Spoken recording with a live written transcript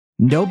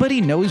Nobody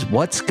knows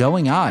what's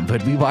going on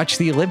when we watch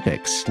the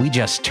Olympics. We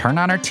just turn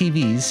on our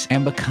TVs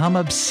and become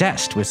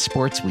obsessed with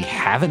sports we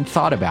haven't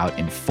thought about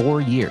in 4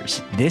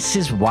 years. This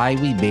is why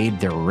we made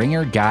the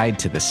Ringer Guide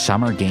to the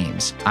Summer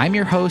Games. I'm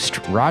your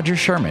host, Roger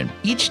Sherman.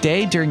 Each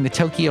day during the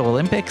Tokyo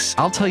Olympics,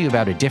 I'll tell you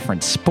about a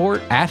different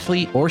sport,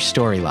 athlete, or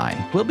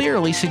storyline. We'll be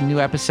releasing new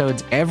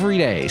episodes every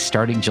day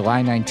starting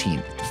July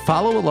 19th.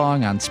 Follow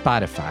along on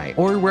Spotify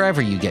or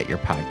wherever you get your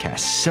podcasts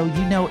so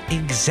you know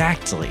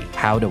exactly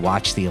how to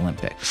watch the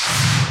Olympics.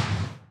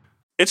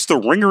 It's the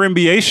Ringer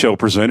NBA show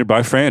presented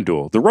by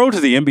FanDuel. The road to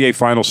the NBA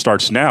Finals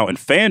starts now, and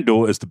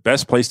FanDuel is the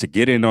best place to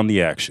get in on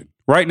the action.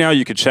 Right now,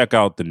 you can check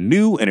out the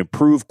new and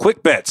improved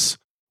Quick Bets,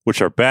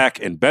 which are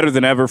back and better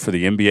than ever for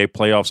the NBA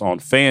playoffs on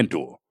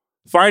FanDuel.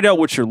 Find out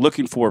what you're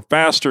looking for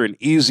faster and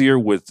easier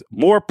with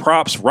more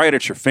props right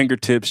at your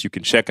fingertips. You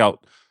can check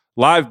out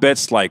live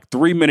bets like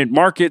 3-minute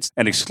markets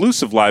and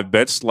exclusive live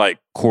bets like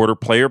quarter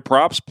player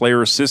props,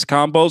 player assist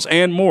combos,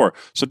 and more.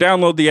 So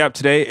download the app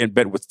today and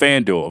bet with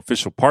FanDuel,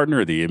 official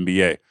partner of the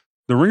NBA.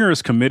 The Ringer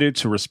is committed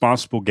to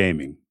responsible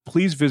gaming.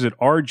 Please visit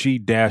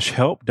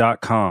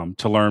rg-help.com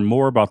to learn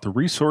more about the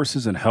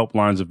resources and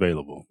helplines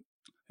available.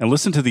 And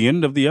listen to the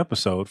end of the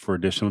episode for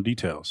additional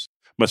details.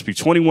 Must be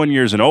 21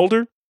 years and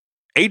older,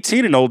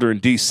 18 and older in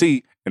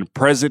D.C., and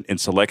present in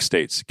select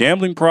states.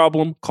 Gambling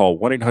problem? Call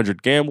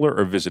 1-800-GAMBLER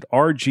or visit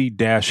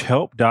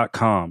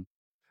rg-help.com.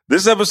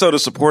 This episode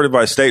is supported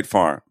by State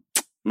Farm.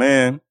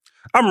 Man,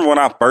 I remember when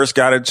I first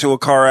got into a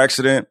car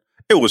accident,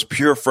 it was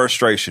pure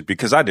frustration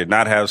because I did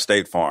not have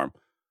State Farm.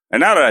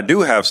 And now that I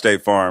do have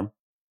State Farm,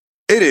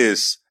 it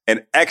is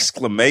an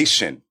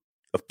exclamation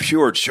of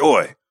pure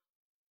joy.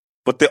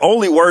 But the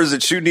only words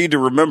that you need to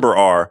remember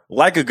are,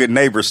 like a good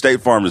neighbor,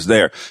 State Farm is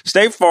there.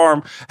 State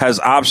Farm has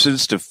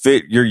options to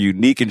fit your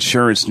unique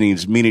insurance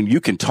needs, meaning you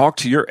can talk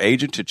to your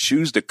agent to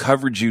choose the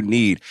coverage you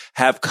need,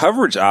 have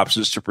coverage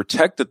options to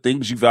protect the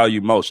things you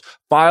value most,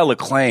 file a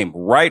claim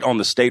right on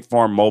the State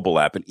Farm mobile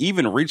app, and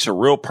even reach a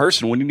real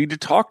person when you need to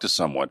talk to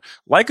someone.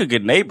 Like a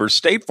good neighbor,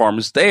 State Farm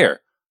is there.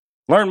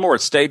 Learn more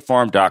at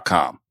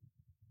statefarm.com.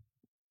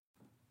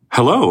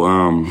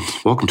 Hello,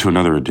 welcome to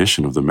another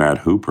edition of the Mad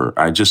Hooper.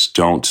 I just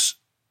don't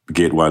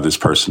get why this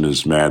person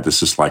is mad.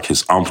 This is like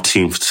his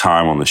umpteenth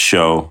time on the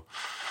show.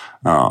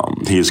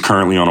 He is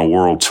currently on a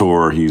world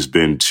tour. He's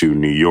been to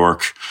New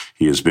York.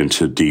 He has been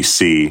to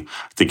D.C. I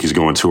think he's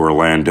going to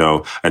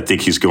Orlando. I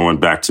think he's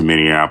going back to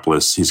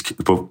Minneapolis. He's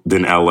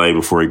then L.A.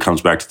 before he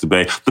comes back to the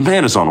Bay. The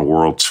man is on a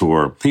world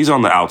tour. He's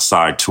on the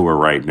outside tour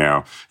right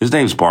now. His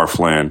name's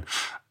Barflan.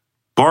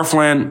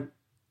 Barflan,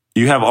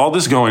 you have all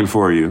this going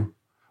for you.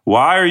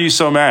 Why are you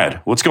so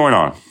mad? What's going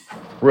on?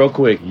 Real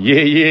quick.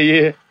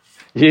 Yeah.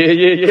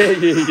 Here.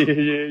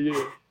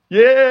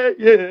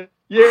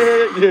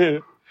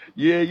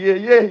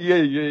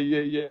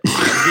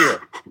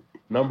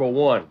 Number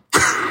one,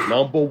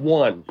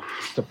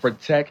 to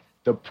protect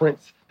the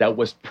prince that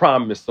was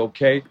promised,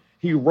 okay?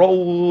 He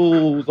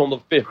rose on the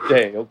 5th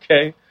day,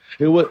 okay?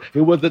 It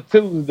was a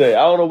Tuesday.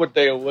 I don't know what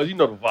day it was. You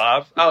know the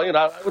vibes.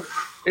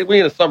 We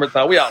in the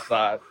summertime. We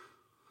outside.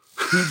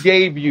 He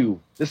gave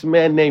you this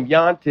man named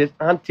Giannis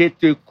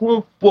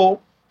Antetokounmpo.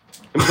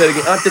 Let me say it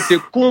again.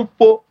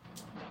 Antetokounmpo.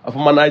 For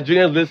my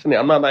Nigerians listening,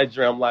 I'm not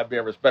Nigerian. I'm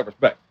Liberian. Respect.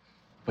 But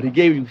he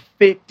gave you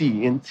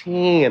 50 and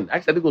 10.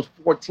 Actually, I think it was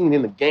 14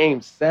 in the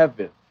game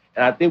 7.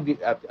 And I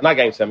think not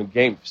game 7,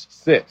 game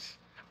 6.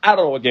 I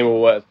don't know what game it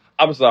was.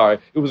 I'm sorry.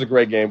 It was a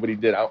great game, but he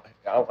did. And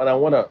I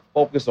want to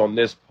focus on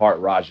this part,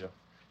 Raja.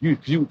 You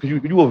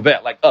a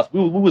vet like us.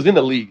 We was in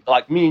the league.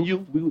 Like me and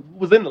you, we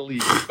was in the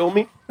league. You feel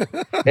me?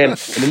 And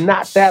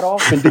not that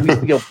often do we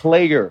see a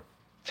player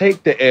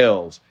take the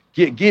L's,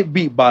 get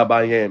beat by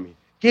Miami,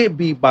 get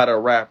beat by the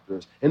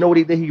Raptors, and know what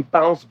he did? He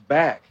bounced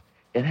back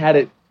and had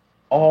an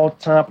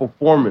all-time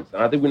performance.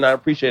 And I think we're not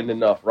appreciating it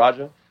enough,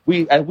 Raja.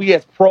 We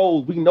as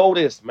pros, we know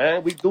this,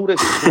 man. We do this.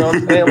 You know what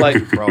I'm saying?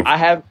 Like, bro. I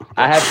have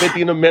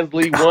 50 in the men's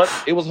league once.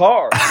 It was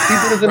hard. He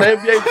did this in the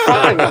NBA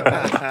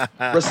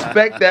finals.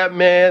 Respect that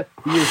man.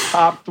 He is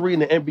top 3 in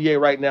the NBA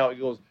right now. It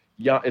goes,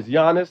 it's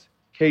Giannis,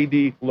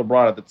 KD,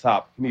 LeBron at the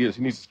top. He needs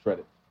his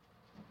credit.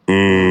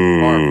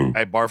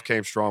 Barf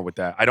came strong with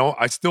that. I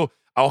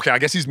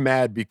guess he's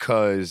mad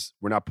because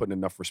we're not putting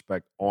enough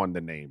respect on the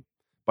name.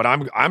 But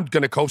I'm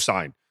gonna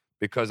co-sign.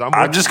 Because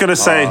I'm just going to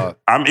say,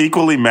 I'm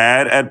equally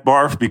mad at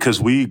Barf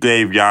because we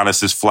gave Giannis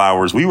his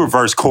flowers. We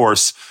reversed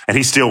course, and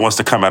he still wants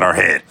to come at our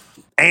head.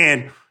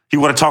 And he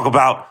want to talk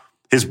about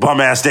his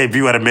bum-ass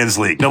debut at a men's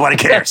league. Nobody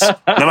cares.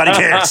 Nobody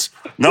cares.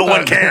 No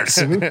one cares.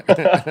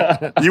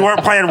 You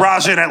weren't playing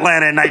Raja in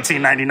Atlanta in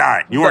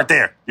 1999. You weren't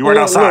there. You weren't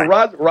outside.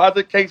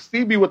 Raja can't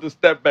see me with the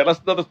step back.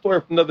 That's another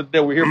story for another day.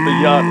 We're here for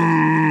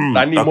Giannis.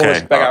 I need more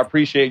respect. I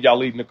appreciate y'all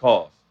leading the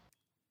cause.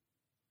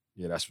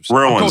 Yeah, that's what's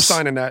Real I'm ones.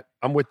 co-signing that.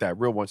 I'm with that.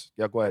 Real ones.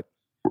 Yeah, go ahead.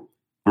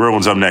 Real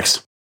ones up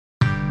next.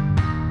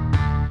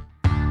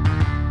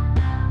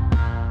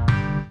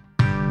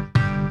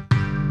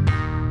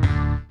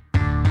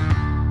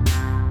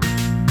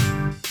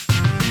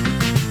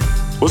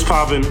 What's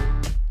poppin'?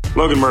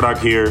 Logan Murdock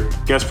here.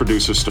 Guest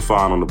producer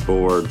Stefan on the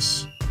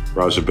boards.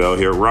 Raja Bell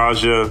here.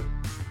 Raja,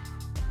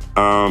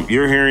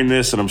 you're hearing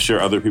this, and I'm sure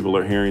other people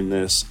are hearing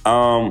this.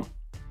 I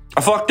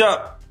fucked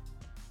up.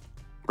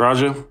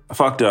 Raja, I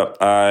fucked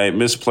up. I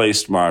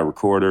misplaced my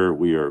recorder.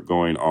 We are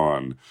going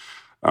on.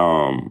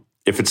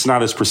 If it's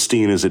not as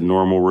pristine as it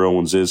normal Real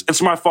Ones is,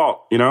 it's my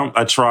fault. You know,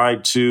 I try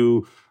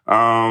to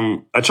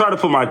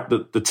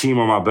put the team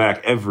on my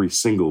back every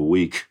single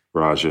week,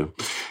 Raja,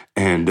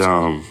 and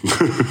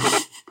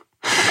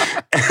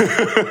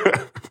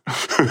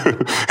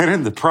and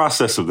in the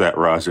process of that,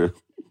 Raja,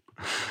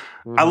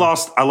 I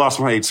lost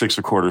my 8.6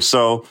 recorder.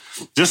 So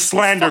just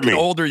slander me. How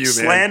old are you,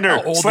 man?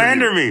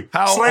 Slander me.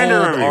 How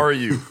slander old me. are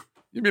you?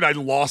 You mean I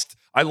lost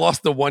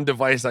the one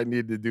device I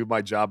needed to do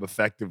my job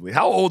effectively?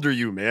 How old are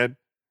you, man?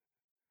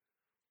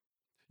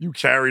 You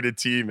carry the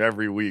team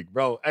every week,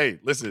 bro. Hey,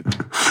 listen. Get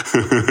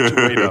your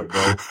weight up,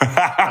 bro.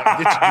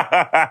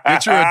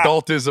 Get your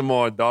adultism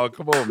on, dog.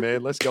 Come on,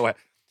 man. Let's go.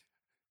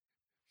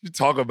 You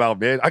talk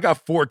about, man, I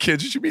got 4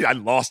 kids. What you mean I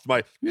lost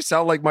my... You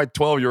sound like my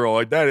 12-year-old.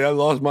 Like, Daddy, I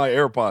lost my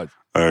AirPods.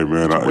 Hey,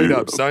 man. Wait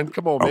up, son.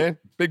 Come on, man.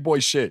 Big boy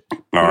shit.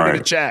 Put it in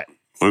the chat.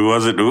 We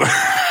wasn't doing...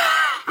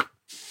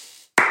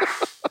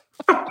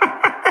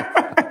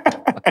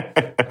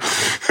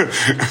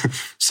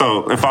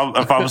 So if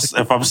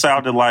I'm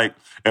sounding like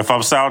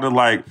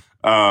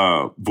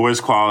voice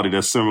quality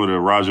that's similar to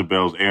Raja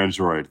Bell's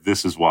Android,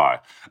 this is why.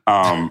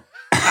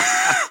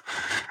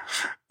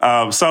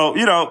 So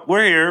you know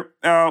we're here,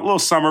 little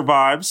summer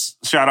vibes.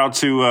 Shout out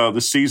to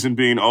the season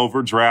being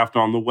over, draft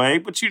on the way.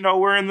 But you know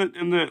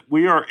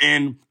we are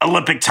in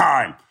Olympic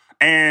time,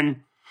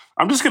 and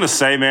I'm just gonna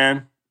say,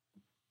 man,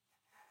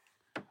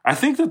 I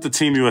think that the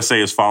Team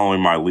USA is following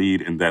my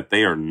lead in that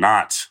they are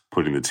not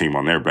putting the team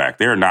on their back.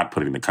 They are not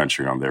putting the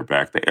country on their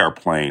back. They are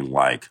playing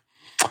like,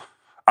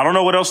 I don't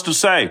know what else to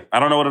say.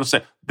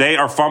 They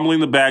are fumbling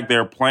the bag.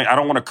 They're playing. I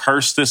don't want to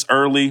curse this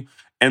early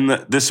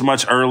this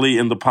much early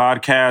in the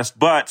podcast,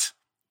 but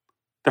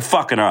they're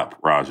fucking up,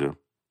 Raja.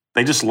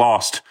 They just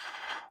lost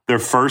their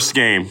first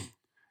game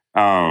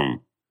of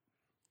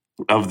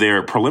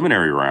their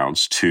preliminary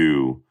rounds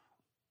to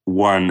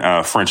one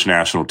French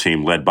national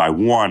team led by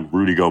one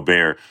Rudy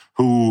Gobert,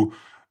 who,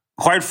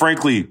 quite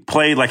frankly,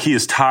 played like he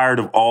is tired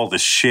of all the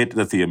shit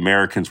that the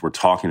Americans were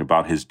talking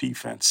about his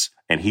defense.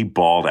 And he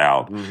balled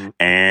out. Mm-hmm.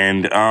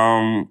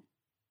 And,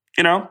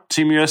 you know,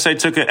 Team USA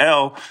took an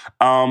L.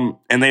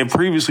 And they have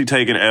previously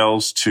taken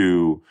L's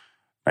to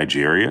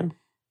Nigeria,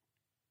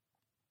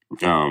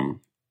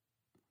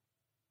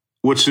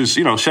 which is,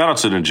 you know, shout out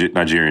to the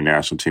Nigerian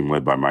national team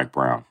led by Mike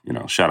Brown. You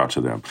know, shout out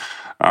to them.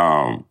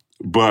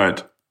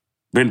 But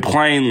been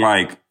playing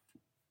like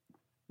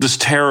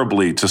just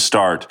terribly to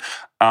start.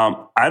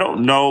 I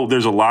don't know.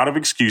 There's a lot of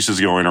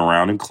excuses going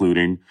around,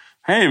 including,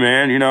 hey,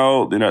 man, you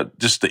know,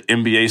 just the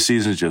NBA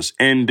season just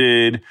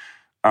ended.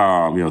 You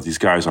know, these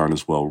guys aren't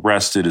as well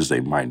rested as they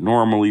might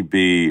normally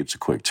be. It's a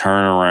quick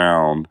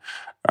turnaround.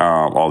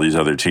 All these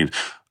other teams.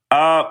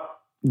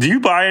 Do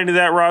you buy into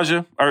that,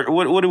 Raja? Or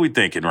what are we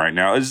thinking right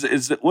now?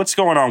 Is what's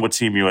going on with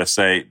Team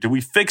USA? Do we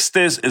fix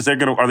this?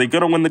 Are they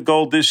gonna win the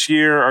gold this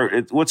year?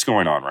 Or what's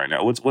going on right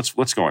now?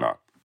 What's going on?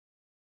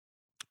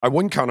 I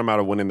wouldn't count them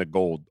out of winning the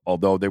gold,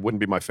 although they wouldn't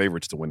be my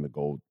favorites to win the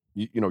gold.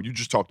 You know, you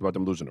just talked about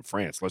them losing to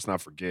France. Let's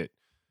not forget,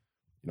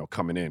 you know,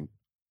 coming in.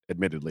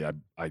 Admittedly,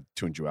 I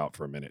tuned you out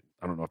for a minute.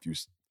 I don't know if you.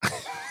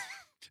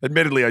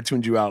 Admittedly, I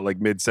tuned you out like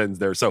mid-sentence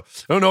there. So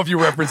I don't know if you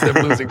referenced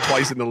them losing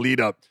twice in the lead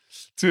up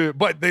to,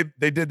 but they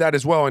did that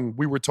as well. And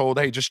we were told,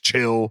 hey, just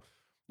chill.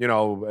 You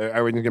know,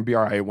 everything's going to be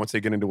all right once they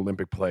get into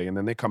Olympic play. And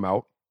then they come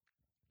out.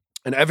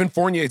 And Evan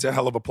Fournier is a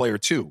hell of a player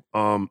too.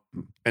 And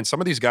some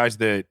of these guys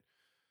that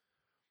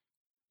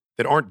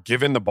aren't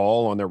given the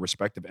ball on their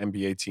respective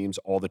NBA teams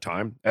all the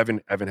time.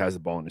 Evan has the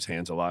ball in his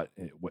hands a lot,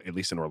 at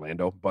least in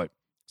Orlando. But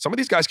some of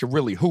these guys can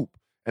really hoop.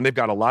 And they've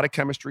got a lot of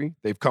chemistry.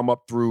 They've come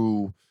up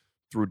through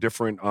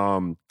different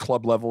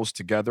club levels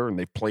together, and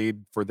they've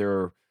played for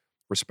their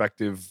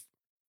respective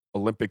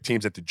Olympic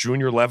teams at the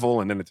junior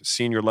level and then at the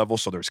senior level.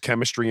 So there's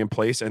chemistry in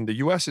place, and the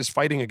U.S. is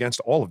fighting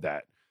against all of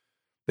that.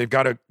 They've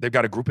got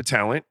a group of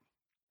talent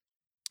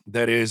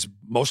that is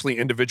mostly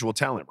individual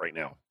talent right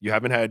now. You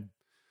haven't had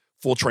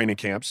full training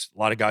camps. A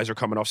lot of guys are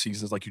coming off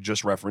seasons like you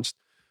just referenced,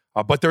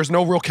 but there's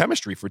no real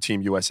chemistry for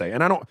Team USA.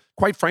 And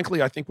quite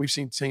frankly, I think we've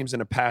seen teams in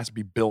the past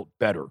be built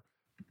better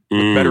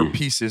with better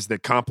pieces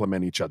that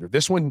complement each other.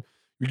 This one,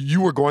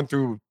 you were going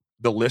through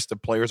the list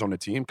of players on the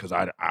team because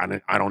I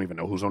don't even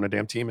know who's on the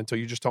damn team until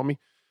you just told me.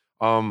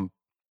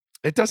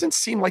 It doesn't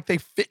seem like they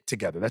fit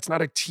together. That's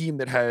not a team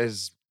that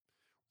has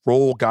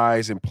role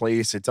guys in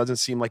place. It doesn't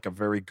seem like a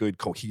very good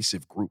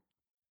cohesive group.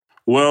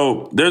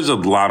 Well, there's a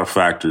lot of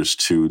factors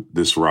to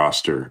this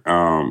roster.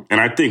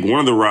 And I think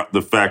one of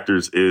the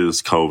factors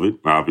is COVID,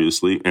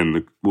 obviously,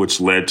 and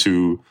which led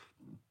to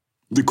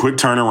the quick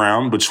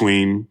turnaround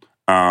between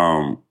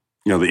the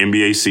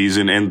NBA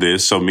season and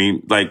this. So,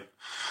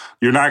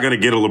 you're not going to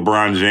get a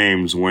LeBron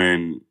James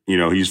when,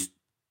 he's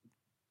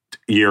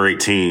year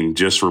 18,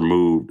 just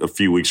a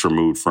few weeks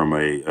removed from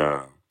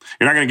a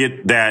You're not going to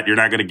get that. You're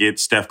not going to get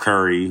Steph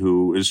Curry,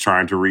 who is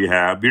trying to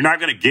rehab. You're not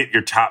going to get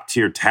your top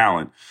tier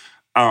talent.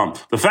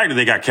 The fact that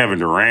they got Kevin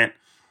Durant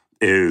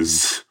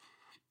is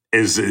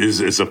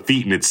a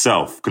feat in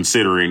itself,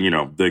 considering,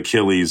 the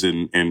Achilles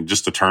and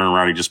just the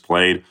turnaround he just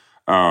played.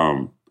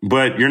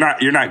 But you're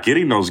not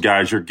getting those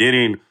guys. You're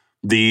getting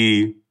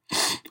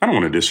I don't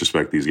want to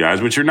disrespect these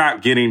guys, but you're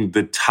not getting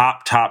the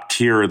top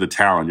tier of the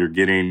talent. You're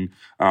getting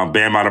Bam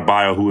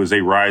Adebayo, who is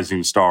a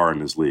rising star in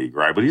this league,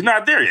 right? But he's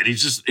not there yet.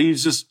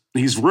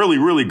 He's really,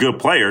 really good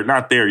player.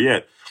 Not there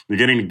yet. You're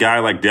getting a guy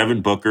like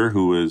Devin Booker,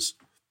 who is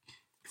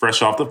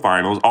fresh off the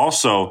finals.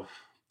 Also,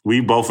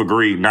 we both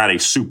agree, not a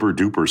super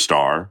duper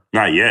star,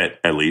 not yet,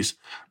 at least.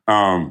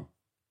 You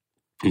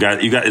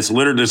got it's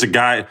littered. There's a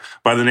guy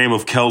by the name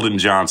of Keldon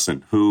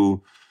Johnson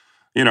who,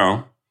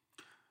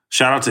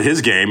 shout out to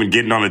his game and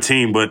getting on the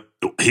team, but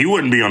he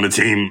wouldn't be on the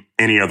team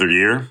any other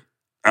year.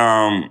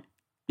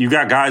 You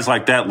got guys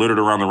like that littered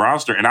around the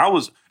roster, and I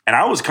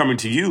was coming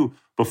to you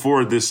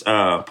before this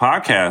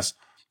podcast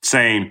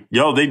saying,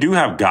 "Yo, they do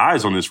have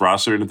guys on this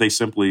roster, and if they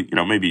simply,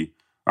 maybe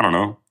I don't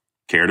know,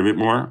 cared a bit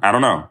more, I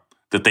don't know,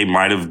 that they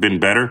might have been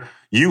better."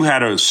 You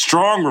had a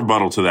strong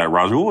rebuttal to that,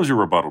 Roger. What was your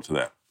rebuttal to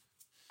that?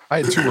 I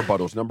had two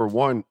rebuttals. Number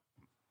one,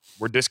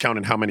 we're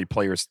discounting how many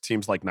players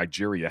teams like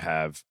Nigeria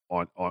have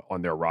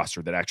on their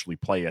roster that actually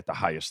play at the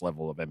highest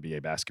level of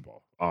NBA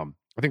basketball.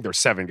 I think there's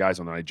 7 guys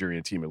on the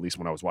Nigerian team, at least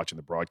when I was watching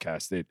the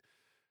broadcast, that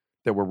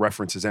were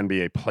referenced as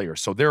NBA players.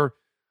 So there are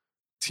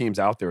teams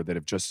out there that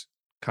have just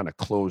kind of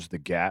closed the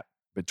gap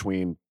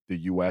between the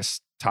U.S.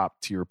 top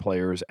tier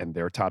players and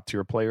their top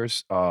tier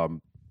players.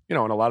 And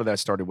a lot of that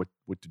started with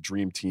the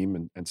Dream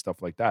Team and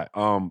stuff like that.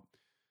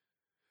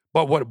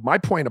 But what my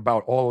point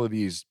about all of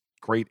these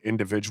great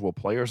individual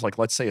players, like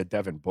let's say a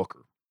Devin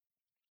Booker,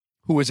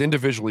 who is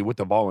individually with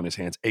the ball in his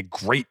hands, a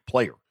great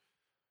player.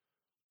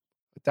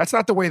 That's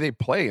not the way they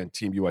play in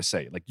Team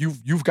USA. Like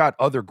you've got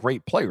other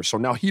great players. So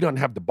now he doesn't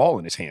have the ball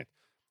in his hand.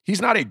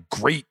 He's not a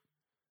great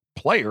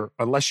player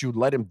unless you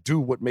let him do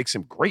what makes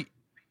him great.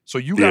 So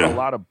you got a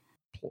lot of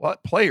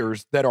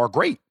players that are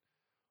great,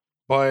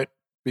 but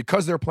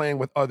because they're playing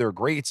with other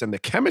greats and the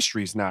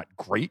chemistry's not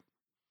great,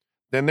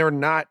 then they're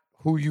not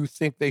who you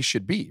think they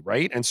should be,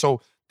 right? And so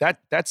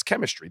that's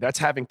chemistry. That's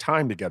having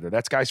time together.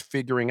 That's guys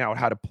figuring out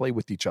how to play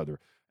with each other.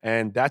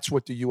 And that's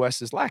what the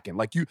U.S. is lacking.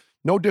 Like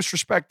no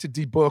disrespect to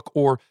D-Book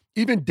or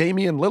even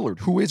Damian Lillard,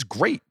 who is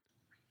great.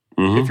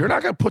 Mm-hmm. If you're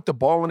not going to put the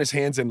ball in his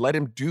hands and let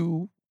him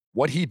do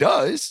what he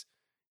does,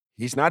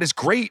 he's not as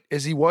great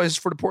as he was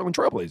for the Portland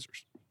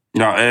Trailblazers.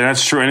 No, and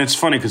that's true. And it's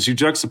funny because you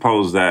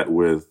juxtapose that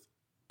with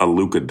a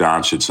Luka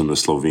Doncic and the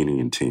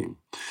Slovenian team.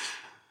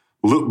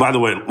 By the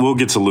way, we'll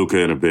get to Luka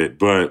in a bit,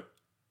 but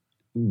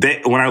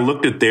when I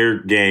looked at their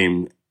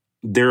game,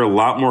 they're a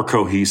lot more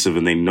cohesive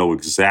and they know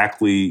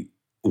exactly,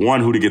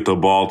 one, who to get the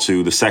ball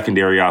to, the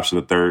secondary option,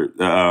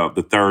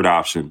 the third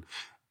option.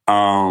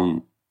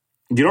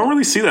 You don't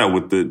really see that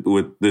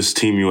with this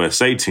Team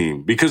USA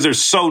team because they're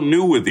so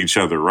new with each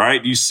other,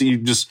 right? You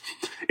see,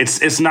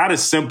 it's not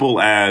as simple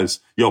as,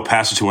 yo,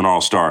 pass it to an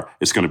all-star.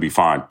 It's going to be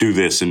fine. Do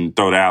this and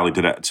throw the alley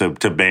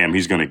to Bam.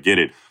 He's going to get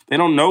it. They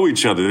don't know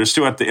each other. They're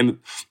still at the end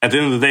of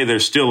the day, they're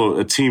still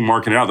a team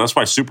working it out. That's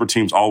why super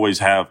teams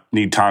always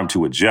need time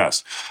to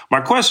adjust.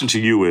 My question to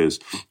you is,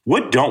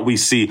 what don't we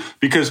see?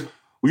 Because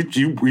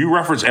you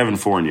reference Evan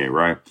Fournier,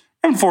 right?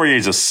 Evan Fournier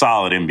is a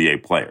solid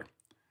NBA player.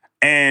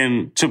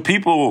 And to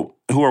people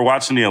who are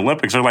watching the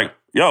Olympics, they're like,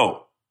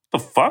 yo, the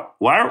fuck?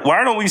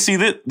 Why don't we see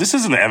this? This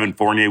isn't the Evan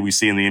Fournier we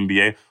see in the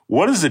NBA.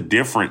 What is the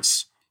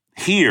difference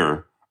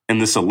here in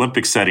this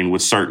Olympic setting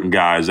with certain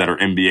guys that are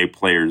NBA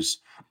players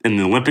in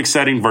the Olympic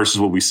setting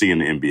versus what we see in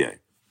the NBA?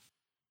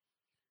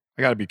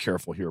 I got to be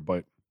careful here,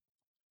 but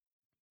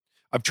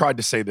I've tried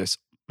to say this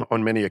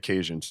on many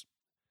occasions.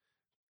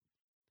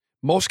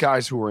 Most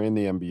guys who are in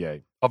the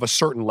NBA, of a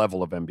certain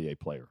level of NBA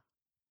player,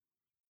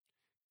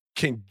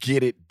 can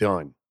get it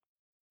done.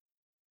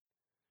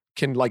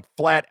 Can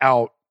flat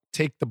out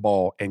take the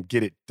ball and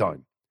get it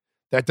done.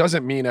 That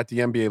doesn't mean at the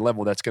NBA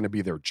level that's going to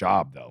be their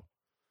job, though.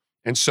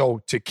 And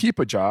so to keep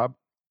a job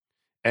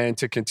and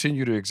to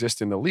continue to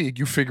exist in the league,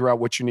 you figure out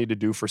what you need to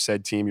do for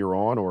said team you're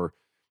on, or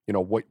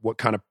what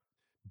kind of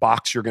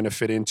box you're going to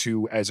fit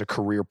into as a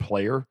career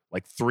player,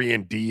 like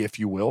 3-and-D, if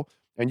you will,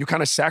 and you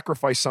kind of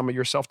sacrifice some of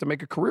yourself to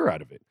make a career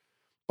out of it.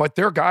 But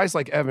there are guys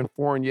like Evan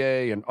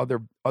Fournier and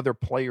other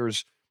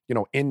players,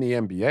 in the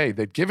NBA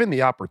that, given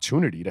the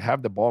opportunity to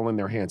have the ball in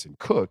their hands and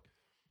cook,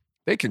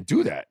 they can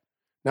do that.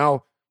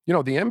 Now, the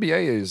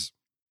NBA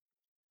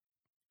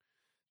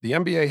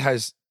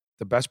has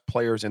the best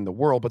players in the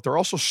world, but there are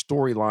also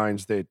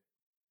storylines that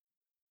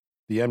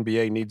the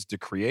NBA needs to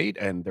create,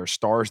 and there are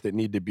stars that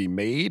need to be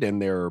made,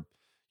 and there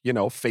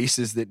are,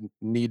 faces that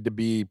need to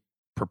be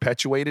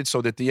perpetuated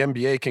so that the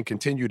NBA can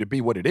continue to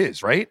be what it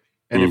is, right?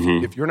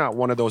 And if you're not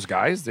one of those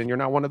guys, then you're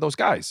not one of those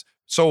guys.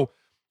 So,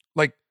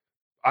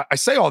 I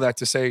say all that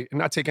to say, and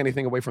not take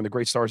anything away from the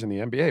great stars in the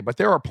NBA, but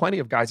there are plenty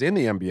of guys in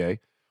the NBA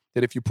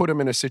that if you put them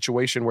in a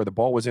situation where the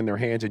ball was in their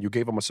hands and you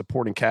gave them a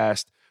supporting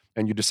cast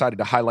and you decided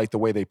to highlight the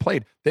way they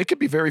played, they could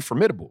be very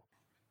formidable.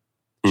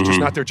 It's just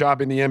not their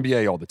job in the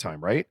NBA all the time,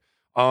 right?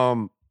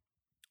 The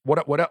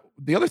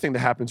other thing that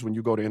happens when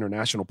you go to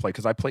international play,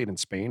 because I played in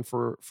Spain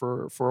for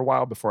a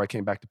while before I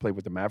came back to play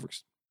with the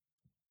Mavericks,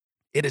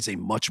 it is a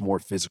much more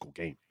physical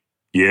game.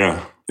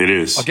 Yeah, it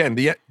is. Again,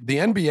 the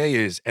NBA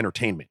is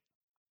entertainment.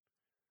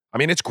 I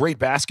mean, it's great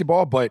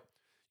basketball, but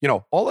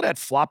all of that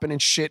flopping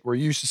and shit where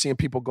you're used to seeing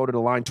people go to the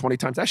line 20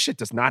 times, that shit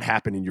does not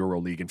happen in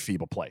EuroLeague and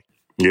FIBA play.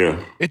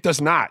 Yeah. It does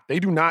not. They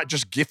do not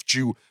just gift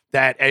you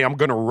that, hey, I'm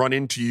going to run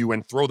into you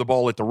and throw the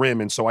ball at the rim,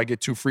 and so I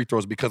get 2 free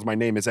throws because my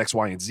name is X,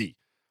 Y, and Z.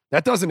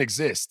 That doesn't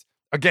exist.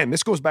 Again,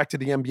 this goes back to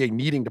the NBA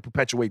needing to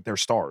perpetuate their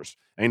stars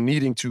and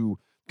needing to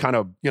kind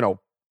of,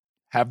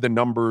 have the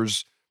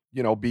numbers,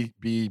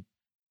 be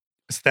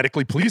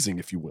aesthetically pleasing,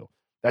 if you will.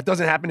 That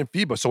doesn't happen in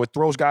FIBA, so it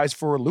throws guys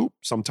for a loop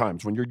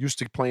sometimes when you're used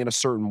to playing a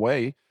certain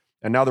way,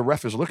 and now the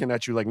ref is looking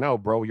at you like, no,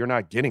 bro, you're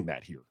not getting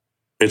that here.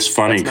 It's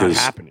funny because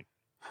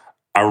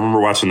I remember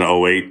watching the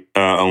 2008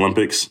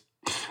 Olympics,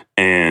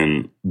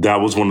 and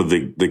that was one of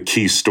the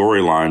key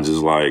storylines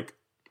is like,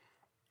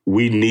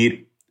 we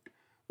need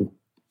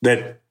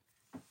that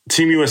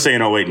Team USA in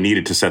 2008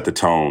 needed to set the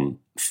tone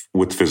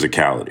with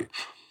physicality.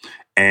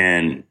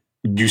 And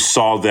you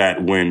saw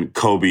that when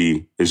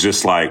Kobe is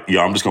just like,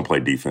 yo, I'm just going to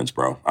play defense,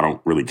 bro. I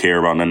don't really care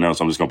about nothing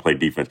else. I'm just going to play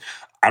defense.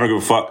 I don't give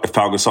a fuck if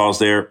Pau Gasol's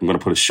there. I'm going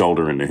to put a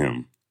shoulder into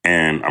him,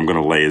 and I'm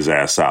going to lay his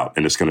ass out.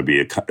 And it's just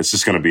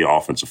going to be an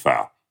offensive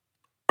foul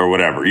or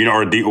whatever,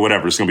 or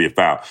whatever. It's going to be a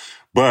foul.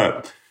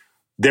 But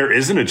there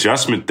is an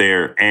adjustment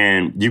there,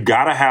 and you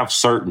got to have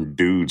certain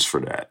dudes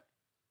for that.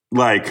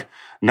 Like,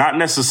 not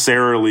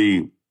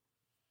necessarily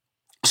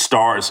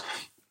stars.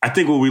 I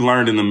think what we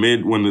learned in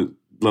when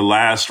the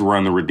last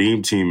run, the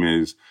Redeem team,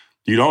 is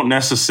you don't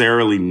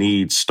necessarily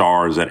need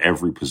stars at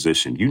every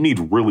position. You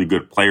need really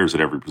good players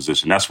at every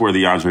position. That's where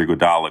the Andre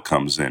Iguodala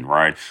comes in,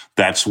 right?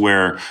 That's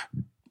where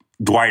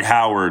Dwight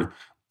Howard,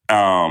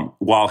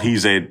 while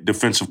he's a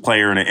defensive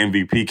player and an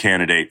MVP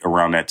candidate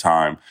around that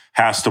time,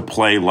 has to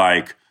play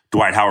like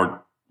Dwight Howard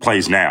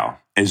plays now,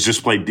 is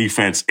just play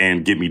defense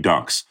and get me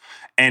dunks.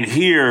 And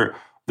here,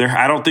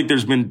 I don't think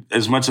there's been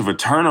as much of a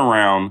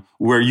turnaround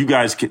where you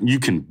guys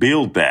can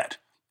build that.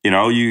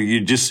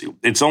 You just,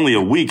 it's only a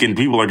week and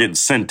people are getting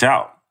sent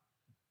out.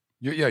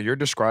 You're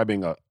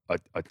describing a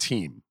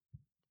team,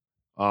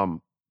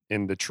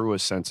 in the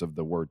truest sense of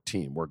the word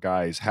team, where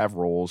guys have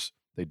roles,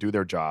 they do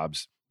their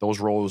jobs. Those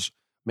roles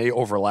may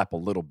overlap a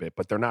little bit,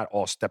 but they're not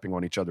all stepping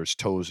on each other's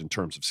toes in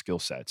terms of skill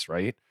sets,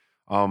 right?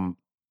 The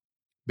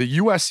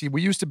USC,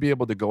 we used to be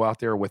able to go out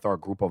there with our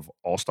group of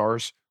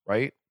all-stars,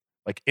 right?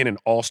 Like in an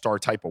all-star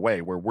type of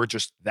way where we're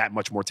just that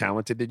much more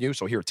talented than you.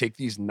 So here, take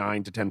these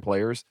 9 to 10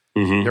 players.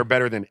 Mm-hmm. They're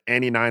better than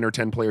any 9 or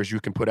 10 players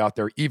you can put out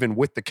there, even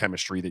with the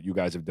chemistry that you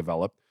guys have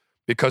developed,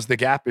 because the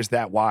gap is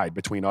that wide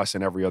between us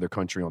and every other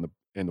country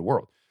in the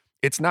world.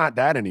 It's not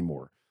that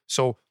anymore.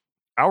 So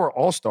our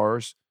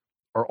all-stars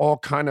are all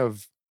kind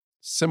of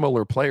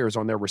similar players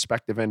on their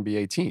respective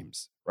NBA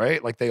teams,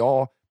 right? Like they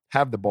all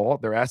have the ball.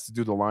 They're asked to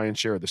do the lion's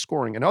share of the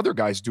scoring, and other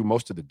guys do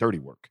most of the dirty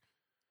work.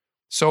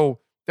 So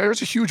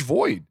there's a huge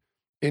void.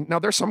 And now,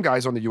 there's some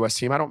guys on the U.S.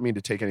 team, I don't mean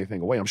to take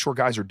anything away. I'm sure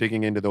guys are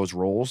digging into those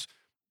roles.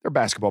 They're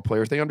basketball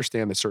players. They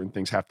understand that certain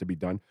things have to be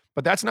done.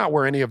 But that's not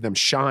where any of them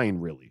shine,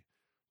 really.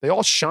 They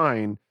all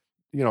shine,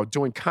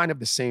 doing kind of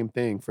the same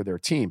thing for their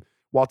team.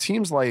 While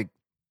teams like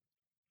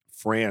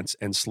France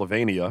and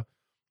Slovenia,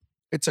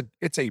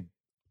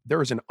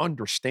 there is an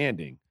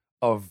understanding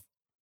of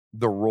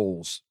the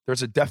roles.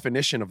 There's a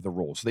definition of the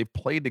roles. They've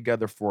played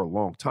together for a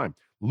long time.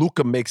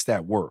 Luka makes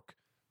that work.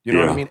 You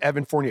know what I mean?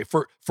 Evan Fournier.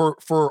 For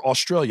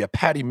Australia,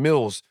 Patty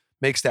Mills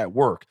makes that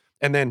work.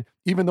 And then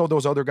even though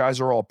those other guys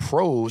are all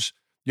pros,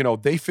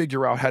 they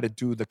figure out how to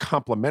do the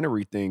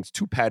complementary things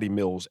to Patty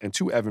Mills and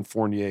to Evan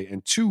Fournier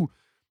and to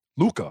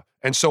Luka.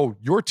 And so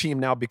your team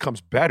now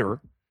becomes better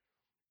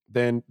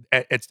than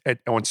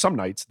on some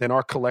nights than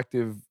our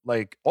collective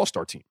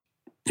all-star team.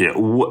 Yeah.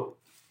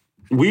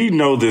 We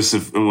know this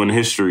when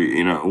history,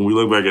 when we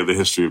look back at the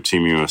history of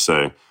Team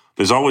USA,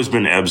 there's always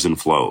been ebbs and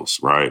flows,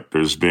 right?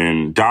 There's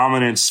been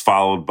dominance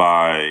followed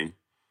by,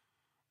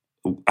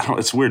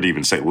 it's weird to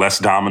even say less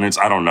dominance.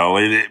 I don't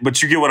know.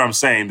 But you get what I'm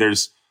saying.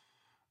 There's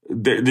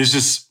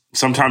just,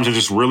 sometimes they're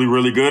just really,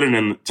 really good. And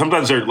then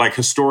sometimes they're like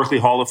historically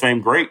Hall of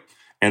Fame great.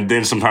 And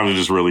then sometimes they're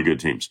just really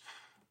good teams.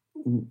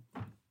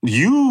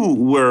 You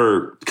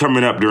were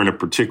coming up during a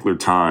particular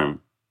time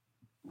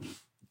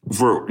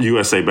for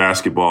USA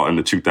basketball in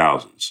the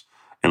 2000s.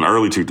 In the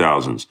early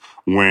 2000s,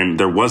 when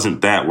there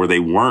wasn't that, where they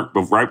weren't,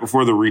 but right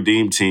before the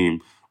Redeem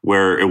team,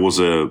 where it was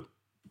going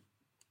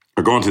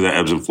through the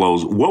ebbs and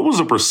flows. What was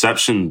the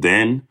perception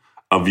then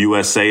of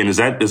USA, and is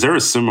there a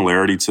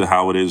similarity to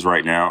how it is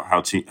right now?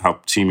 How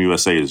Team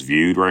USA is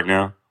viewed right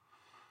now?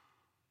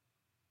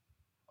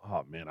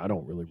 Oh man, I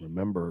don't really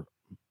remember.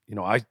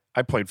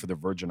 I played for the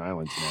Virgin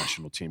Islands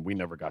national team. We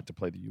never got to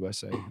play the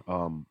USA.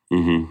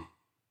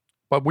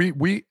 But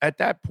we at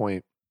that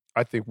point,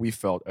 I think we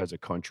felt as a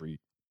country.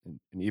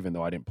 And even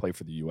though I didn't play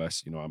for the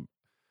U.S.,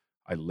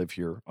 I live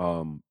here.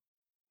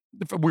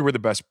 We were the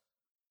best,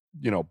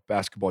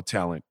 basketball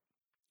talent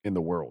in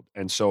the world.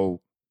 And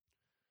so,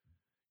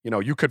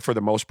 you could, for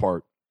the most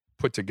part,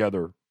 put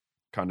together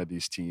kind of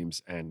these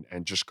teams and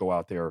just go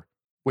out there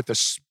with a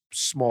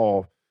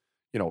small,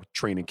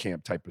 training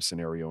camp type of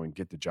scenario and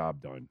get the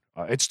job done.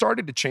 It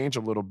started to change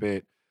a little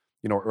bit,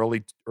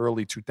 early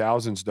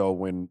 2000s, though,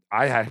 when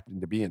I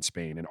happened to be in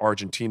Spain and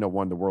Argentina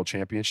won the world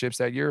championships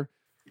that year.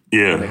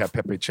 Yeah. And they had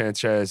Pepe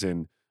Sanchez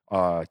and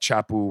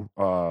Chapu.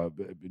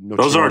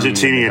 Those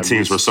Argentinian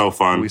teams were so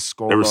fun.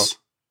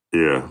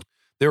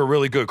 They were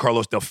really good.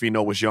 Carlos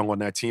Delfino was young on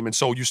that team. And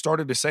so you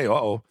started to say,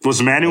 uh-oh.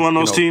 Was Manu on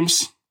those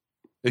teams?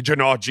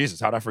 Oh, Jesus,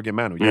 how'd I forget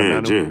Manu?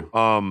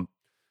 Manu.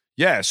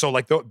 Yeah, so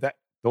like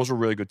those were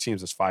really good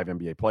teams. There's 5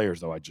 NBA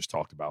players, though, I just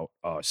talked about.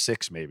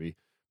 6 maybe.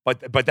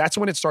 But that's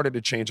when it started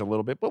to change a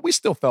little bit. But we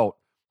still felt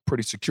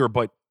pretty secure.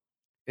 But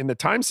in the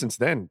time since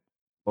then,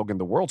 Logan,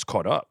 the world's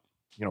caught up.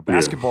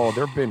 Basketball,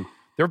 there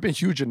have been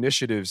huge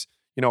initiatives,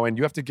 and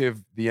you have to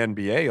give the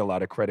NBA a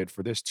lot of credit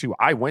for this too.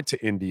 I went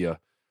to India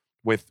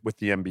with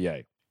the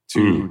NBA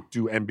to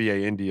do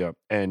NBA India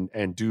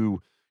and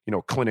do,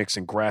 clinics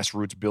and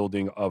grassroots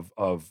building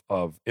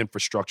of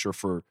infrastructure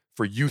for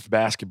youth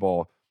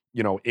basketball,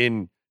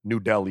 in New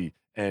Delhi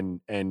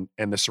and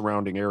the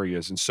surrounding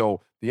areas. And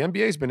so the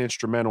NBA has been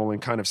instrumental in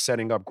kind of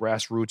setting up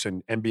grassroots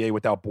and NBA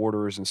Without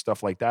Borders and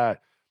stuff like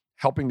that,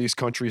 helping these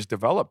countries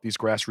develop these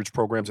grassroots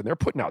programs, and they're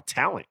putting out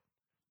talent.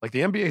 Like the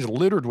NBA is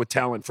littered with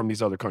talent from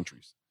these other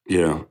countries.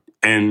 Yeah.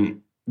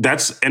 And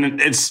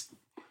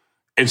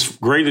it's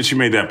great that you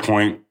made that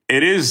point.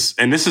 It is,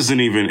 and this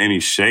isn't even any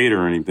shade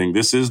or anything.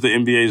 This is the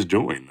NBA's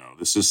doing, though.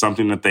 This is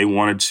something that they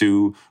wanted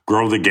to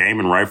grow the game,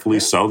 and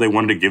rightfully so. They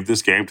wanted to give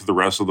this game to the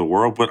rest of the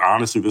world. But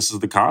honestly, this is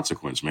the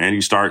consequence, man.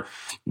 You start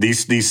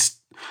these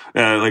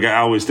like I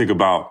always think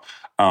about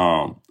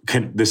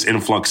this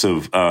influx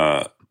of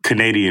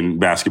Canadian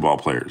basketball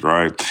players,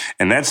 right?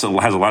 And has a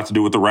lot to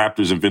do with the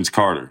Raptors and Vince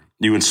Carter.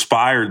 You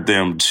inspired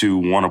them to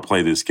want to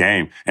play this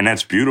game, and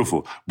that's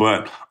beautiful.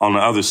 But on the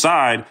other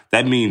side,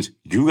 that means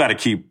you got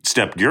to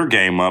step your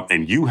game up,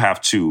 and you have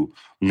to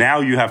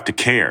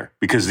care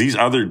because these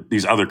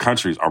other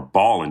countries are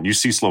balling. You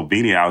see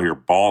Slovenia out here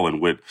balling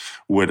with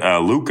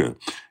Luka.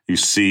 You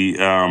see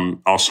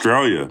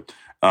Australia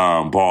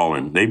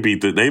balling. They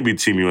beat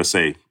Team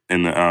USA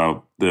in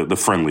the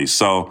friendlies.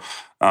 So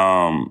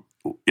we'll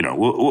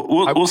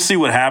see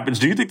what happens.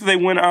 Do you think that they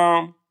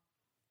win?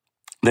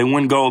 They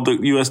win gold.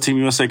 The Team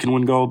USA can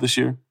win gold this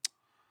year.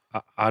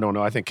 I don't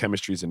know. I think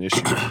chemistry is an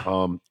issue.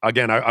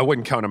 Again, I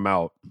wouldn't count them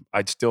out.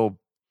 I'd still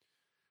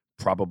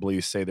probably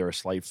say they're a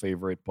slight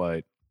favorite,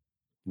 but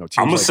I'm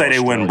gonna say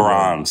they win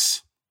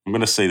bronze. I'm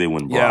gonna say they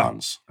win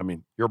bronze. I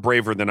mean, you're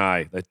braver than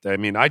I.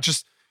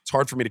 It's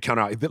hard for me to count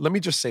out. Let me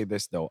just say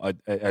this though.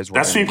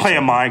 That's me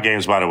playing mind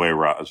games, by the way,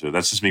 Raja.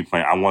 That's just me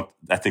playing.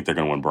 I think they're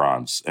gonna win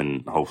bronze,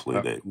 and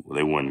hopefully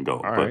they win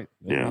gold. All right,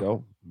 there you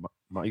go.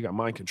 You got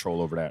mind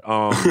control over that.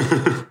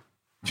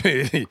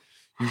 You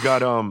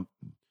got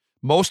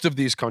most of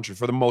these countries,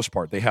 for the most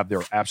part, they have their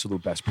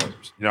absolute best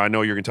players. I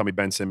know you're gonna tell me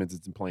Ben Simmons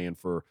isn't playing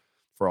for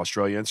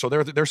Australia, and so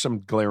there's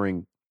some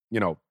glaring,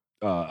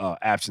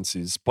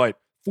 absences. But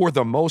for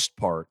the most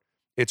part,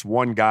 it's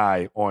one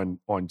guy on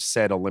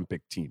said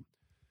Olympic team.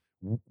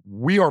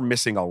 We are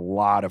missing a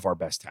lot of our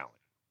best talent.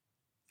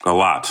 A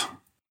lot.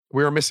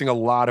 We are missing a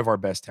lot of our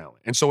best talent.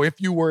 And so if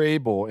you were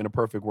able, in a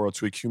perfect world,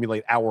 to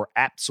accumulate our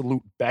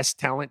absolute best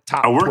talent,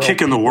 we're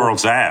kicking the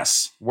world's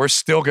ass. We're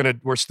still gonna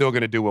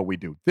do what we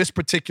do. This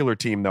particular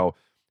team, though,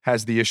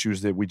 has the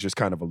issues that we just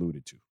kind of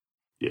alluded to.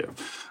 Yeah.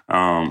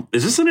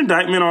 Is this an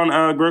indictment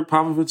on Greg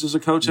Popovich as a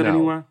coach in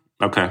any way?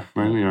 Okay.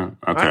 Yeah.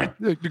 Okay.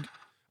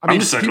 I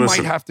mean, he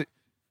might have to.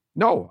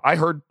 No, I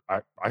heard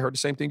the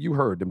same thing you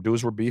heard. Them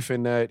dudes were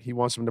beefing that he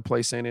wants them to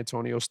play San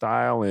Antonio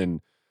style,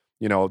 and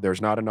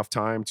there's not enough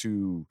time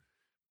to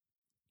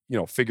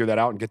figure that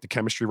out and get the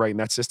chemistry right in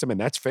that system, and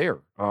that's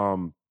fair.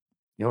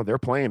 They're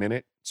playing in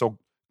it. So,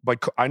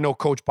 but I know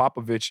Coach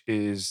Popovich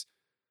is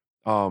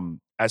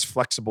as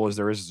flexible as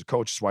there is as a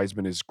coach. That's why he's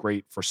been as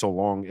great for so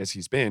long as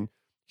he's been.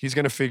 He's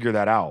going to figure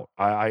that out.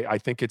 I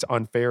think it's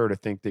unfair to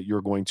think that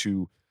you're going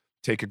to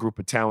take a group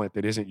of talent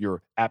that isn't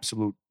your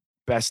absolute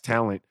best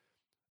talent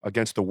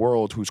against the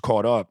world who's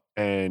caught up,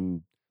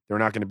 and there are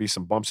not going to be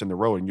some bumps in the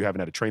road and you haven't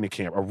had a training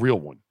camp, a real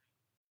one.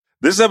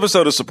 This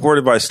episode is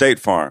supported by State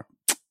Farm.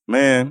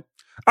 Man,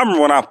 I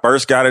remember when I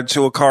first got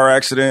into a car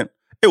accident,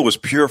 it was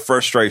pure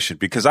frustration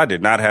because I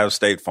did not have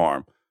State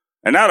Farm.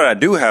 And now that I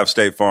do have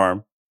State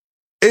Farm,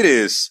 it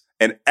is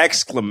an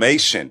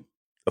exclamation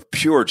of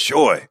pure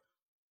joy.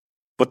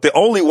 But the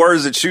only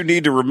words that you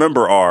need to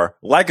remember are,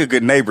 like a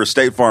good neighbor,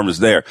 State Farm is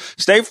there.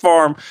 State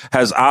Farm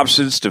has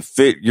options to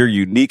fit your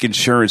unique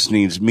insurance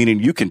needs,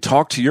 meaning you can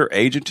talk to your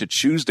agent to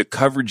choose the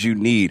coverage you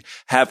need,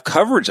 have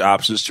coverage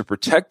options to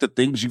protect the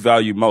things you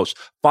value most,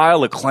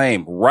 file a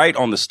claim right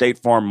on the State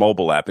Farm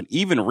mobile app, and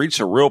even reach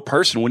a real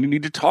person when you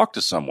need to talk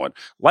to someone.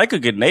 Like a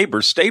good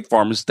neighbor, State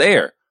Farm is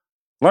there.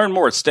 Learn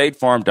more at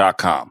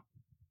statefarm.com.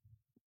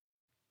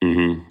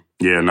 Mm-hmm.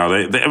 Yeah,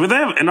 no, they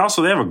have, and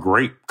also they have a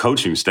great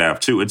coaching staff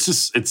too. It's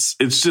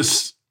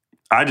just,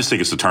 I just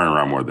think it's a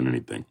turnaround more than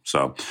anything.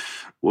 So,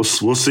 we'll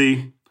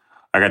see.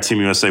 I got Team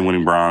USA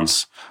winning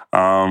bronze.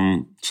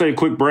 Say a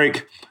quick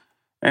break,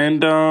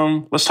 and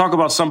let's talk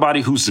about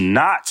somebody who's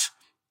not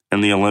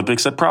in the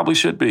Olympics that probably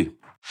should be.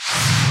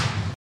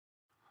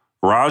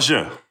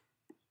 Raja,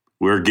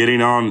 we're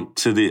getting on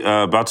to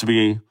the about to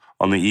be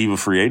on the eve of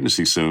free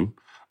agency soon.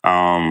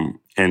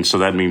 And so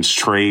that means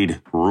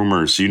trade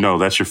rumors. You know,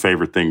 that's your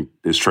favorite thing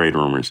is trade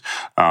rumors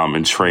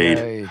and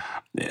trade.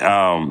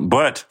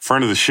 But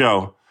friend of the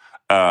show,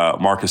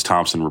 Marcus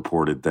Thompson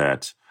reported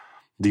that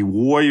the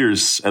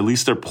Warriors, at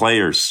least their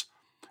players,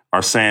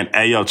 are saying,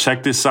 hey, yo,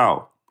 check this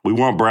out. We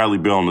want Bradley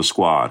Beal in the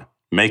squad.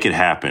 Make it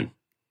happen.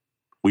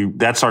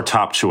 That's our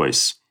top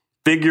choice.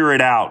 Figure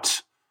it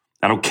out.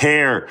 I don't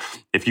care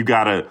if you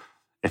got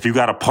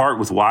to part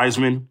with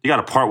Wiseman, you got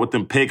to part with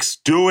them picks.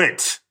 Do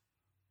it.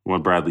 We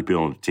want Bradley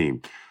Beal on the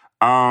team.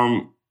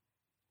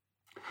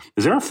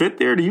 Is there a fit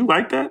there? Do you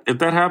like that if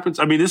that happens?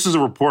 I mean, this is a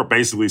report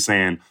basically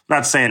saying,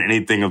 not saying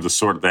anything of the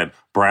sort that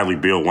Bradley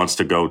Beal wants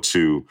to go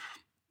to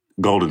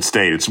Golden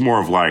State. It's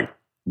more of like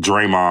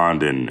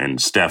Draymond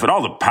and Steph and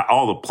all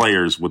the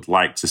players would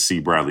like to see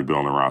Bradley Beal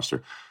on the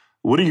roster.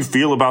 What do you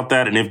feel about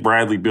that? And if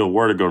Bradley Beal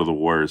were to go to the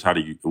Warriors,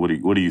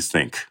 what do you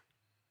think?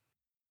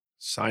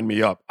 Sign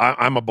me up.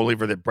 I'm a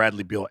believer that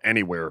Bradley Beal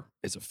anywhere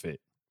is a fit.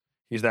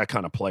 He's that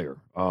kind of player.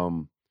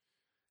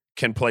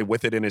 Can play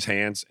with it in his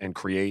hands and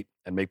create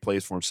and make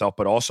plays for himself,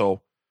 but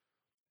also,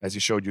 as he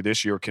showed you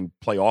this year, can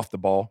play off the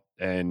ball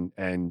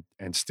and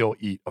still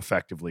eat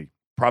effectively.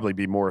 Probably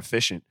be more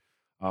efficient.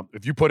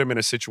 If you put him in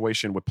a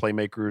situation with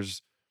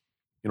playmakers,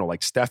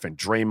 like Steph and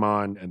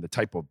Draymond and the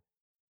type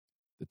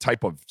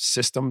of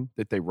system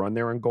that they run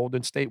there in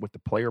Golden State with the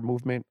player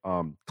movement,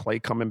 Clay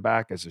coming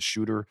back as a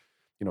shooter,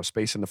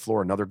 space in the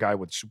floor, another guy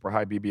with super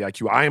high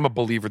BBIQ. I am a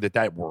believer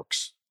that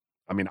works.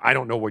 I mean, I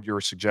don't know what you're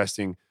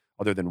suggesting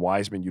other than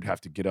Wiseman. You'd have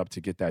to get up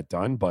to get that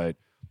done, but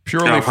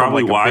purely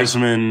probably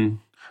Wiseman,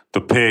 the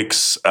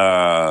picks,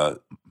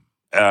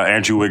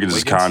 Andrew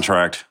Wiggins'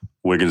 contract.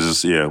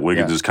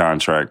 Wiggins'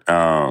 contract.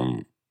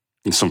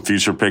 Some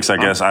future picks, I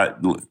guess.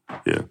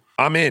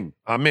 I'm in.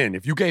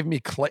 If you gave me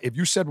Clay, if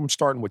you said I'm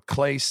starting with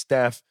Clay,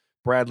 Steph,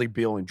 Bradley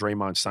Beal, and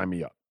Draymond, sign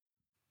me up.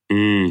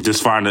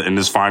 Just find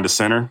a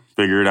center.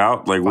 Figure it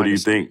out. Like, what do you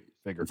think?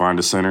 Find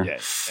a center. Yeah,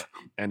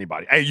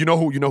 anybody. Hey, you know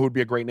who'd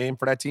be a great name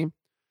for that team?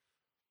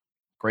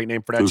 Great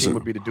name for that team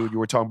would be the dude you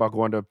were talking about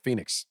going to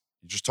Phoenix.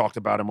 You just talked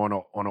about him on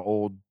an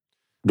old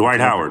Dwight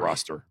Howard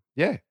roster.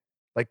 Yeah,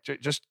 like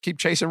just keep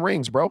chasing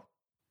rings, bro.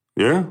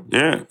 Yeah.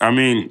 I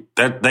mean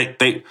that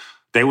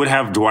they would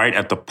have Dwight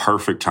at the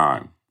perfect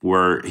time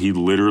where he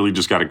literally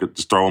just got to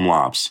just throw him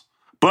lobs.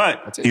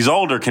 But he's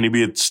older. Can he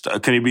be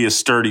a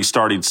sturdy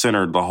starting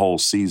center the whole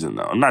season,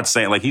 though? I'm not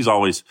saying like his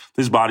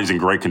body's in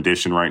great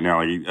condition right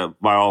now,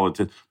 by all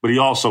but he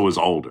also is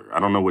older. I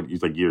don't know what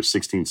he's like, year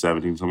 16,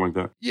 17, something like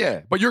that.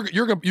 Yeah, but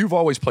you've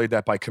always played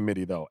that by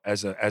committee though,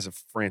 as a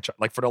franchise.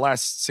 Like for the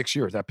last 6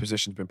 years, that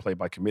position's been played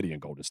by committee in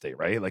Golden State,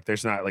 right? Like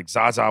there's not like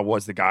Zaza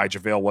was the guy,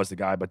 JaVale was the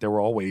guy, but there were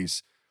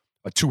always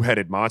a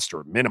two-headed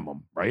monster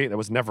minimum, right? There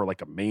was never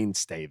like a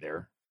mainstay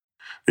there.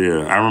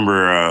 Yeah, I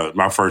remember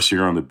my first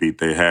year on the beat,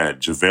 they had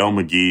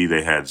JaVale McGee,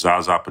 they had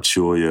Zaza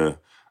Pachulia,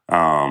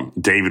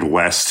 David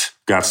West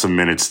got some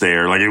minutes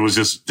there. Like it was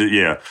just,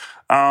 yeah.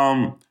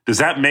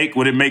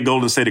 Would it make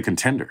Golden State a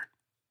contender?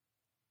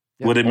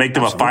 Yeah, would it make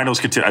them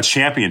absolutely. A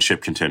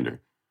championship contender?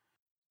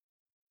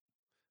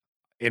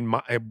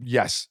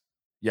 Yes.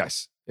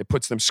 It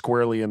puts them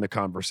squarely in the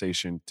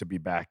conversation to be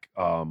back.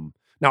 Now,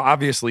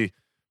 obviously,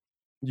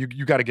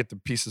 you got to get the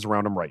pieces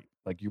around them right.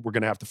 Like we're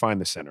going to have to find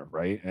the center,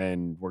 right?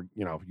 And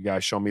you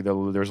guys show me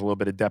that there's a little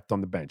bit of depth on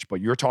the bench, but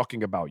you're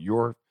talking about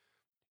your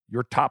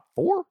top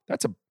four.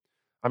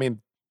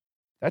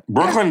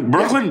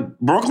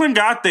 Brooklyn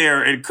got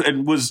there.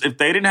 It was, if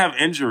they didn't have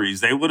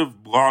injuries, they would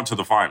have gone to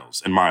the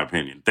finals, in my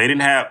opinion. They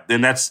didn't have,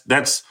 and that's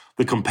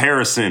the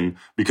comparison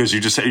because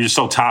you're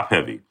so top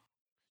heavy.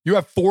 You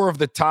have four of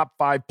the top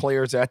 5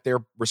 players at their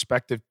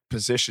respective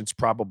positions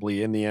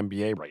probably in the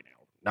NBA right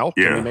now. No,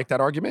 can we make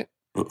that argument?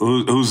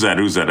 Who's that?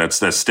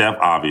 That's Steph,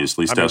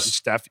 obviously.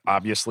 Steph,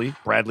 obviously.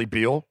 Bradley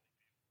Beal.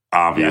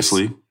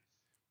 Obviously. Yes.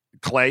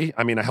 Clay,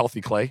 a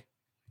healthy Clay.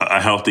 A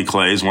healthy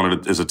Clay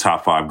is a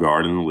top 5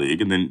 guard in the league.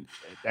 And then,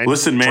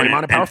 listen, man.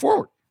 Draymond, a power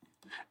forward.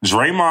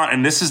 Draymond,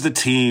 and this is the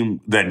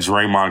team that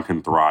Draymond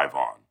can thrive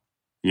on.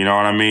 You know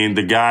what I mean?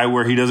 The guy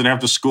where he doesn't have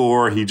to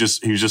score. He's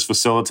just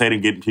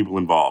facilitating, getting people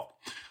involved.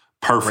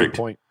 Perfect. Great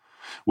point.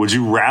 Would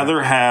you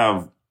rather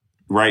have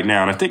right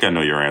now, and I think I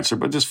know your answer,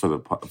 but just for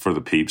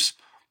the peeps,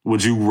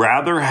 would you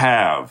rather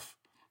have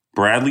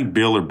Bradley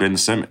Beal or Ben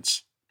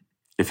Simmons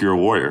if you're a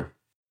Warrior?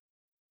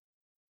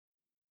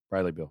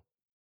 Bradley Beal.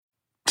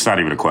 It's not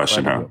even a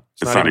question, huh?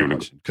 It's not even a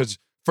question. Because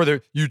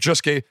you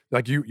just gave,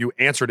 like you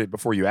answered it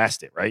before you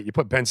asked it, right? You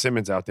put Ben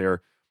Simmons out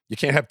there. You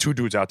can't have 2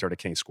 dudes out there that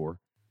can't score.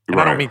 And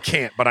right. I don't mean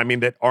can't, but I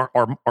mean that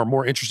are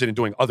more interested in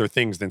doing other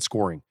things than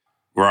scoring.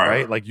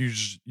 Right? Like you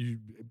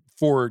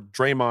for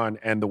Draymond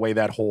and the way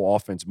that whole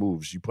offense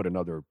moves, you put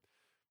another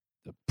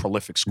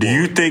prolific scorer. Do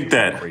you think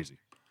that crazy?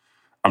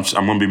 I'm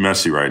going to be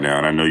messy right now,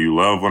 and I know you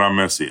love when I'm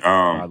messy.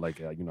 I like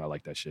it. I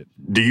like that shit.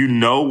 Do you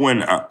know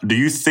when? Do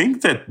you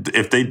think that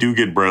if they do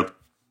get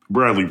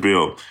Bradley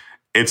Beal,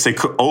 it's a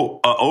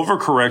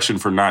overcorrection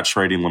for not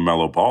trading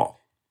LaMelo Ball?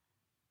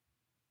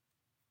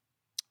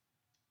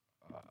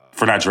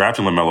 For not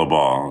drafting LaMelo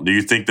Ball. Do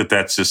you think that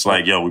that's just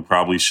like, yo, we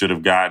probably should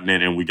have gotten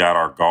it and we got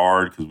our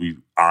guard because we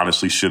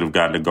honestly should have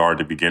gotten a guard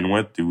to begin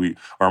with?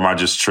 Or am I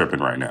just tripping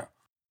right now?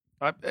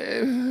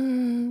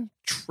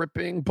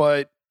 Tripping,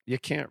 but you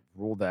can't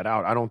rule that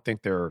out. I don't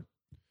think they're.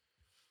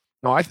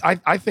 No,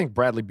 I think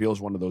Bradley Beal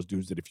is one of those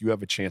dudes that if you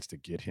have a chance to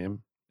get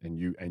him and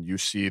you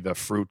see the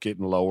fruit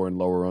getting lower and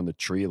lower on the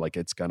tree, like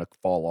it's gonna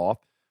fall off.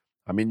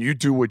 I mean, you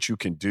do what you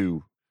can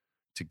do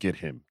to get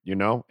him.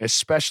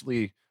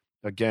 Especially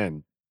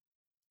again.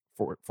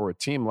 For a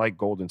team like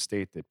Golden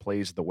State that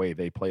plays the way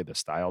they play, the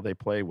style they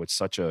play with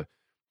such a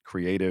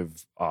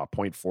creative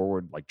point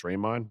forward like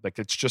Draymond, like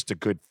it's just a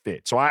good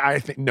fit. So I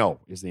think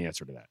no is the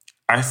answer to that.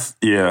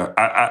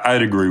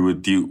 I'd agree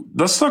with you.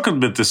 Let's talk a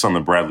bit this on the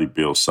Bradley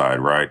Beal side,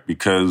 right?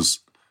 Because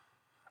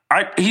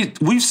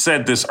we've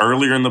said this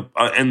earlier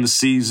in the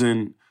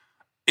season.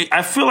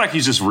 I feel like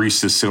he's just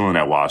reached his ceiling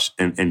at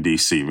in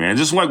DC, man.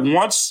 Just like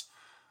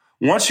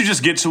once you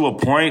just get to a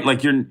point,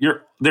 like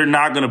they're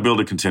not going to build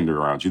a contender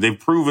around you. They've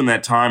proven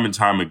that time and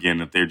time again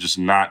that they're just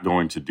not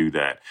going to do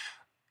that.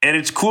 And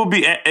it's cool.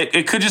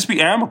 It could just be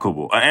an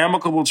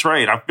amicable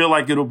trade. I feel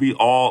like it'll be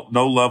all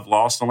no love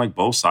lost on like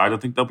both sides. I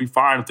think they'll be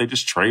fine if they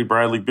just trade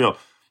Bradley Beal.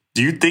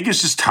 Do you think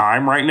it's just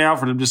time right now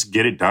for them to just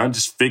get it done?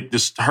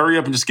 Just hurry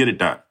up and just get it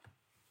done.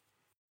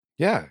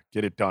 Yeah,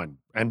 get it done.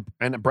 And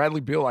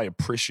Bradley Beal, I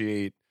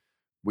appreciate.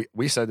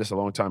 We said this a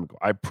long time ago.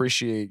 I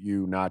appreciate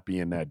you not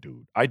being that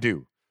dude. I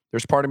do.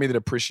 There's part of me that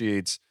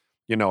appreciates,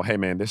 hey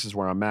man, this is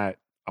where I'm at.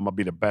 I'm gonna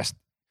be the best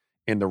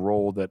in the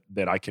role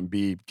that I can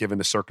be given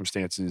the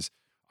circumstances.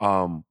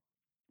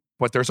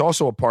 But there's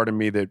also a part of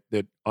me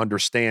that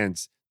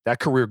understands that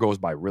career goes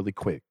by really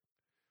quick.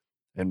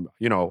 And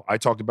I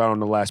talked about it on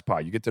the last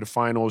pod. You get to the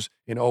finals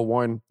in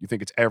 2001, you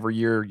think it's every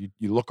year.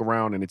 You look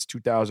around and it's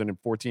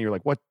 2014. You're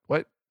like, what?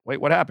 Wait,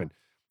 what happened?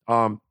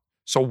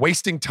 So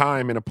wasting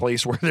time in a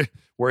place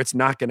where it's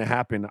not going to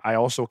happen, I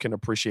also can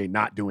appreciate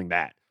not doing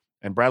that.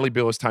 And Bradley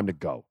Beal, it's time to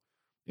go.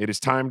 It is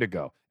time to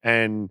go.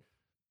 And,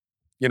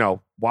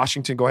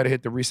 Washington, go ahead and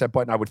hit the reset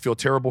button. I would feel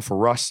terrible for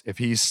Russ if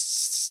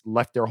he's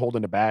left there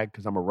holding the bag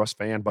because I'm a Russ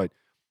fan. But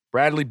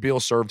Bradley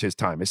Beal served his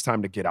time. It's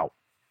time to get out.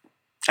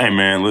 Hey,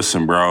 man,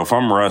 listen, bro. If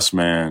I'm Russ,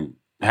 man,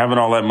 having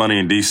all that money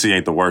in D.C.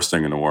 ain't the worst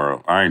thing in the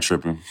world. I ain't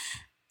tripping.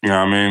 You know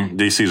what I mean?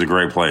 D.C.'s a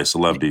great place. I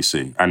love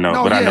D.C. I know,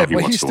 I know he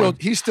wants to win.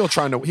 He's still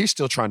trying to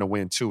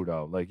win too,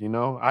 though. Like,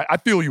 I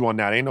feel you on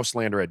that. Ain't no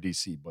slander at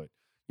D.C., but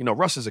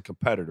Russ is a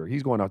competitor.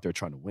 He's going out there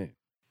trying to win.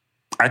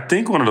 I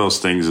think one of those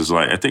things is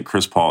I think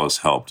Chris Paul has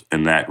helped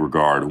in that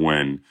regard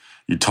when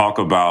you talk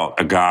about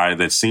a guy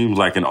that seems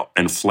like an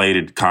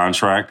inflated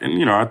contract.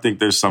 And, I think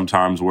there's some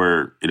times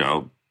where,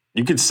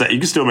 you can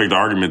still make the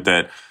argument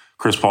that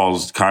Chris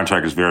Paul's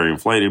contract is very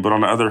inflated. But on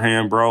the other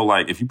hand, bro,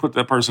 like if you put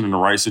that person in the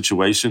right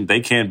situation,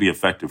 they can be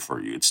effective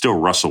for you. It's still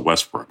Russell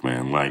Westbrook,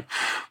 man. Like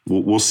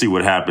we'll see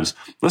what happens.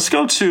 Let's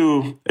go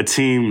to a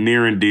team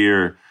near and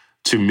dear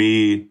to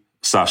me,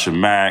 Sasha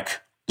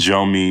Mack,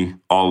 Jomi,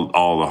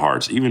 all the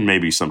hearts, even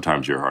maybe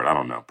sometimes your heart. I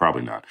don't know,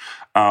 probably not.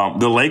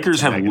 The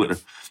Lakers have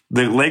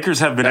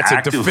been That's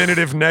active. A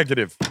definitive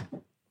negative.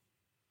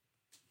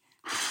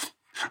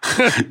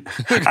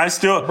 I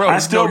still,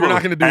 you're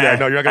not going to do that.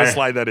 No, you're not going to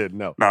slide that in.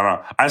 No.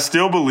 I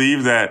still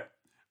believe that.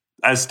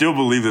 I still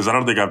believe this. I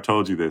don't think I've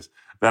told you this.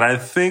 That I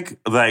think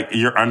like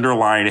your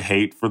underlying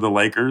hate for the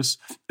Lakers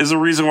is the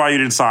reason why you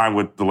didn't sign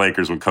with the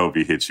Lakers when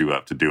Kobe hit you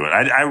up to do it.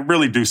 I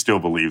really do still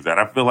believe that.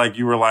 I feel like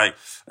you were like,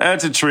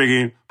 that's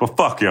intriguing, but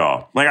fuck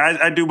y'all. Like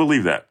I do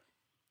believe that.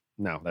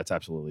 No, that's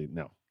absolutely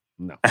no.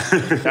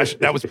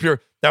 That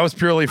was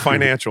purely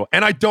financial.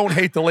 And I don't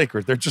hate the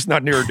Lakers. They're just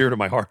not near or dear to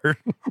my heart.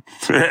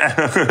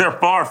 They're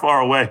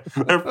far away.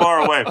 They're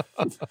far away.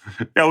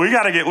 Yo, we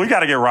gotta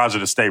get Raja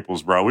to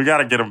Staples, bro. We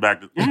gotta get him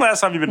back. When the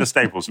last time you been to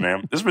Staples,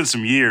 man? It's been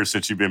some years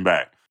since you've been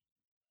back.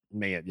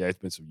 Man, yeah, it's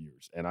been some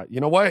years. And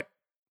you know what?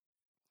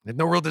 There's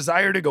no real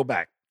desire to go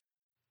back.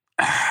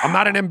 I'm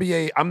not an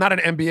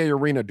NBA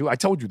arena dude. I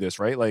told you this,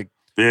 right? Like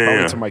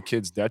probably to my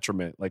kids'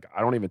 detriment. Like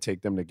I don't even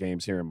take them to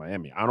games here in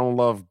Miami. I don't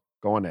love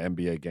going to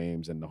NBA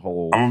games and the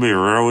whole. I'm gonna be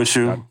real with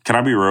you. Can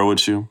I be real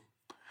with you?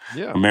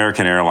 Yeah.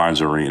 American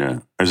Airlines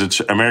Arena. Is it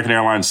American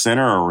Airlines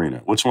Center or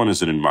Arena? Which one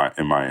is it in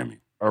Miami?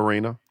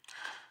 Arena.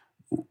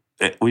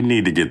 We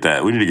need to get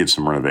that. We need to get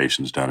some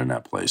renovations done in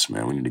that place,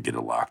 man. We need to get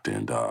it locked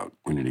in, dog.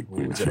 We need to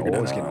figure that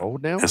out. It's getting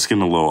old now? It's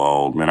getting a little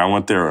old, man. I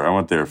went there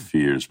a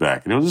few years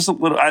back, and it was just a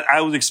little.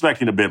 I was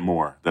expecting a bit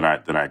more than I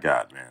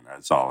got, man.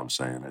 That's all I'm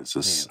saying. It's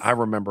just. Man, I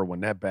remember when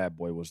that bad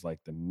boy was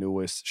like the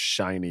newest,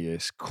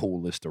 shiniest,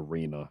 coolest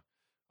arena.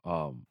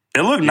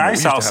 It looked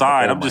nice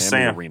outside. I'm just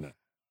saying. Arena.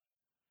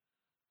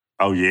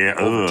 Oh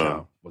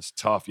yeah, was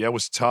tough. Yeah, it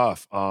was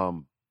tough.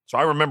 So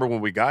I remember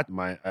when we got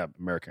my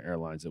American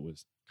Airlines, it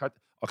was.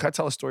 Can I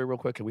tell a story real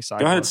quick? Can we side?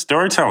 Go ahead,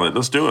 story tell it.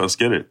 Let's do it. Let's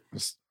get it.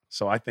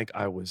 So I think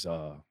I was,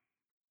 man,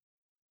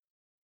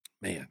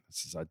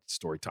 this is a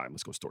story time.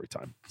 Let's go story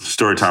time.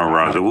 Story time with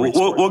Raja.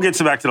 We'll get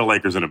back to the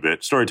Lakers in a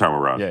bit. Story time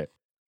with Raja. Yeah.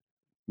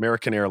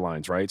 American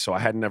Airlines, right? So I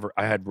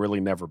had really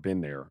never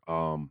been there.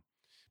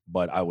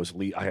 But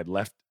I had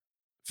left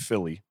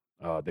Philly.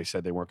 They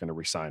said they weren't going to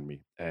re-sign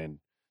me. And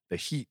the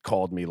Heat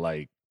called me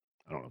like,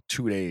 I don't know,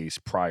 2 days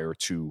prior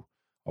to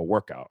a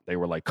workout. They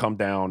were like, come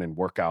down and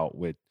work out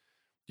with,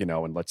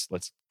 and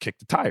let's kick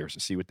the tires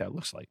and see what that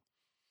looks like.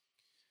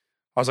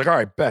 I was like, all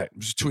right, bet. It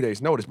was 2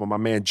 days notice. But my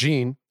man,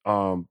 Gene,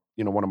 one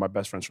of my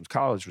best friends from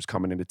college was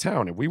coming into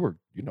town and we were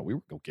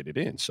going to get it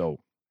in. So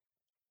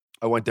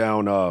I went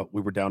down,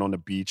 we were down on the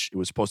beach. It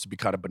was supposed to be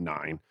kind of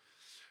benign,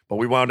 but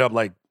we wound up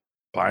like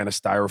buying a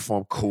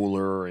styrofoam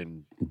cooler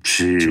and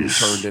two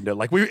turned into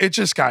like,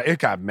 it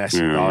got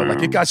messy, dog.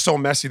 Like it got so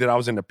messy that I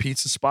was in the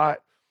pizza spot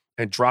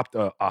and dropped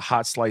a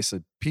hot slice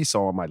of pizza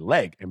on my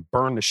leg and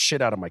burned the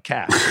shit out of my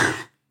calf.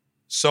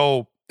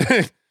 So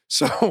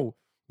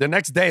the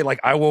next day, like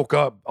I woke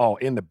up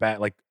in the back,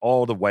 like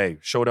all the way,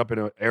 showed up in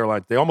an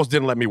airline. They almost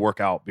didn't let me work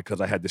out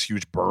because I had this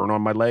huge burn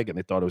on my leg and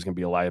they thought it was going to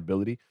be a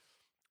liability.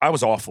 I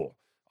was awful.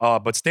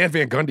 But Stan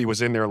Van Gundy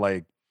was in there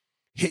like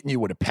hitting you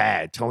with a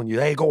pad, telling you,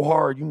 hey, go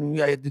hard. You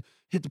got to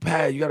hit the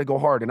pad. You got to go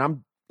hard. And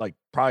I'm like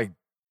probably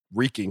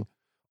reeking.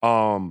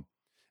 And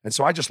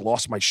so I just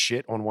lost my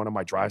shit on one of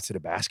my drives to the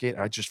basket.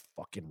 And I just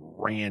fucking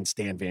ran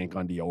Stan Van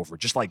Gundy over,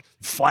 just like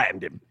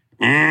flattened him.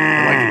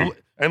 And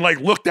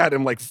looked at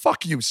him like,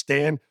 fuck you,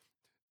 Stan.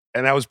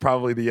 And that was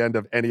probably the end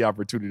of any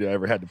opportunity I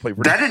ever had to play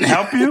for. That didn't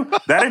help you?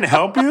 That didn't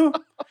help you?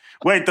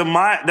 Wait,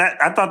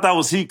 I thought that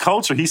was Heat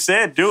culture. He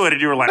said do it,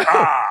 and you were like,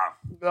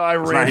 No, I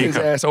ran his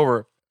ass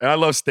over. And I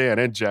love Stan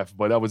and Jeff,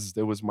 but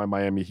it was my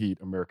Miami Heat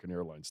American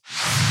Airlines.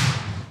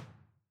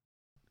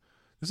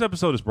 This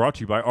episode is brought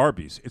to you by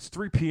Arby's. It's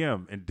 3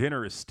 p.m. and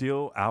dinner is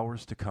still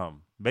hours to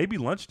come. Maybe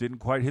lunch didn't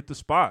quite hit the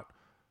spot.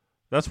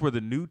 That's where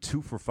the new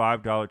 2 for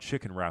 $5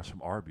 chicken wraps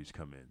from Arby's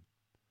come in.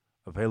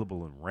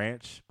 Available in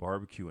ranch,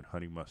 barbecue, and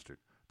honey mustard.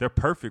 They're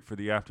perfect for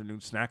the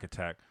afternoon snack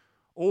attack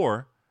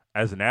or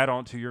as an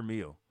add-on to your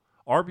meal.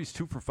 Arby's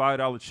 2 for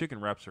 $5 chicken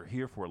wraps are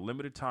here for a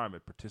limited time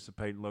at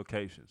participating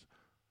locations.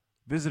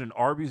 Visit an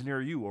Arby's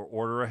near you or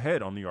order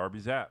ahead on the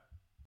Arby's app.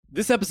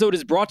 This episode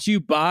is brought to you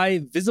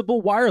by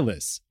Visible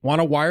Wireless.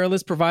 Want a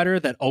wireless provider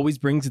that always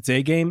brings its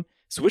A game?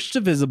 Switch to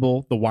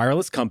Visible, the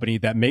wireless company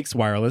that makes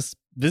wireless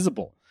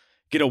visible.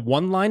 Get a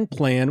one-line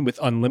plan with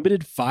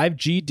unlimited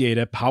 5G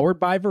data powered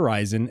by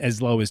Verizon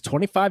as low as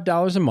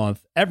 $25 a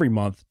month, every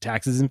month,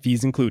 taxes and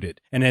fees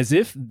included. And as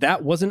if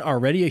that wasn't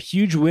already a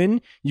huge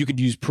win, you could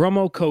use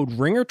promo code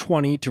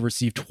RINGER20 to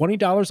receive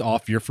 $20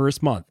 off your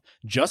first month,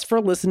 just for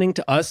listening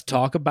to us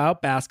talk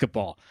about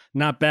basketball.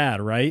 Not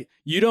bad, right?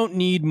 You don't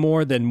need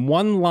more than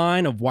one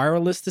line of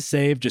wireless to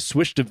save. Just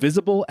switch to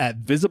Visible at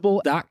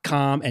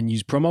visible.com and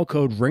use promo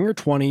code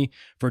RINGER20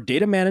 for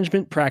data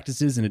management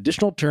practices and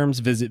additional terms.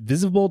 Visit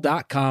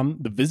visible.com.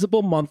 The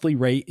Visible monthly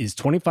rate is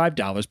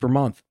 $25 per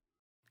month.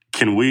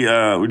 Can we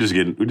just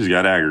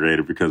got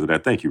aggravated because of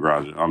that. Thank you,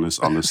 Raja, on this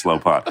slow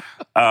pot.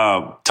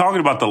 Talking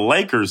about the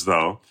Lakers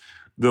though,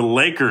 the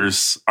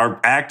Lakers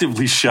are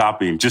actively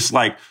shopping, just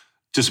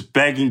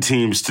begging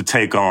teams to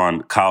take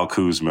on Kyle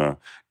Kuzma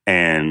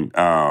and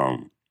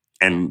KCP,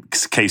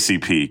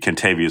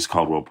 Kentavious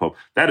Caldwell-Pope.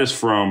 That is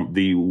from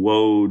the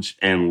Woj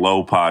and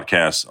Low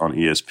podcast on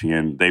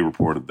ESPN. They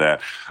reported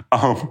that.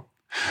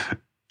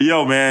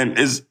 Yo, man,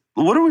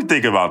 what do we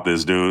think about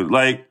this, dude?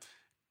 Like,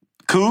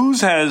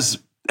 Kuz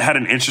has had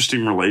an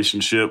interesting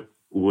relationship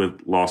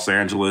with Los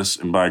Angeles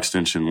and by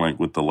extension, like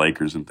with the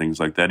Lakers and things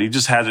like that. He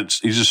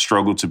just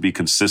struggled to be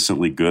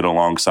consistently good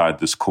alongside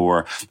this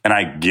core, and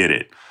I get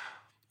it.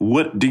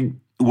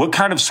 What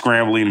kind of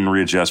scrambling and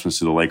readjustments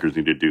do the Lakers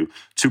need to do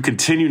to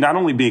continue not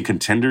only being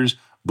contenders,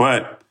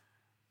 but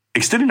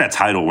extending that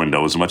title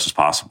window as much as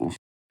possible?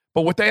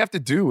 But what they have to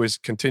do is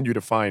continue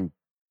to find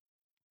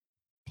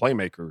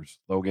playmakers,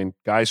 Logan,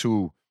 guys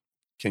who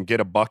can get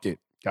a bucket,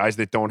 guys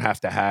that don't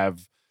have to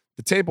have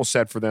the table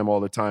set for them all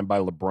the time by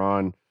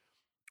LeBron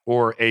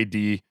or AD.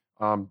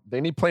 They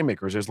need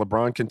playmakers as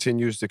LeBron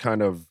continues to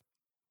kind of,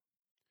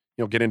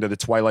 get into the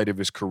twilight of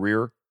his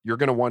career. You're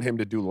going to want him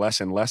to do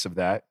less and less of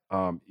that.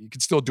 You can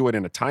still do it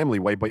in a timely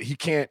way, but he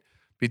can't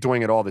be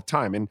doing it all the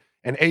time. And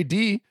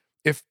AD,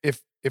 if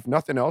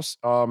nothing else,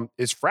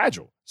 is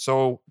fragile.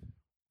 So,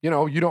 you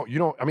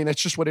don't, I mean,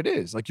 that's just what it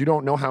is. Like, you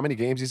don't know how many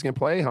games he's going to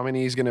play, how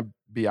many he's going to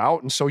be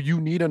out. And so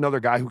you need another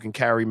guy who can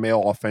carry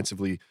mail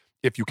offensively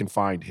if you can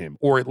find him,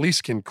 or at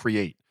least can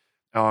create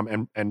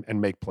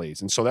and make plays.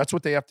 And so that's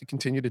what they have to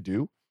continue to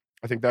do.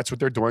 I think that's what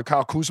they're doing.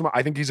 Kyle Kuzma,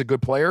 I think he's a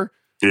good player.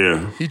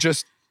 Yeah. He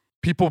just,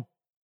 people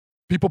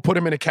put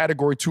him in a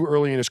category too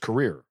early in his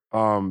career.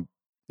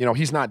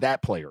 He's not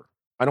that player.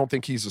 I don't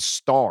think he's a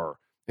star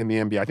in the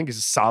NBA. I think he's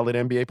a solid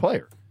NBA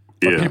player.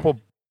 But people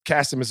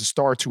cast him as a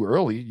star too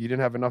early. You didn't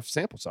have enough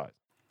sample size.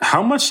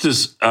 How much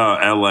does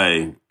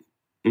LA,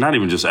 not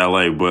even just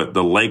LA, but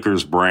the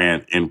Lakers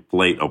brand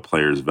inflate a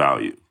player's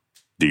value,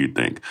 do you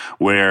think?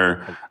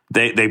 Where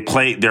they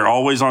play, they're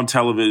always on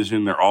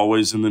television, they're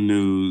always in the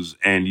news,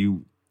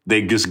 and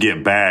they just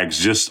get bags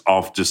just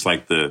off just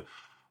the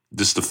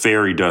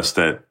fairy dust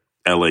that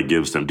LA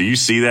gives them. Do you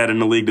see that in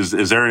the league? Is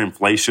there an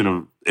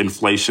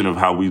inflation of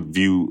how we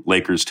view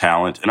Lakers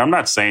talent? And I'm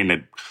not saying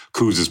that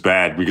Kuz is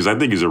bad because I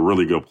think he's a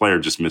really good player,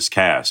 just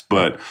miscast.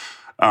 But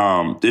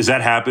does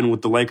that happen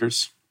with the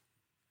Lakers?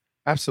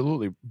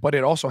 Absolutely. But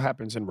it also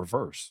happens in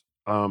reverse.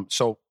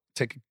 So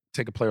take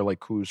a player like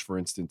Kuz, for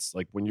instance.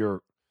 Like when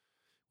you're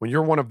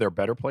one of their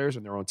better players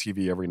and they're on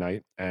TV every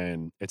night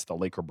and it's the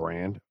Laker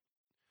brand,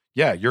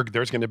 yeah,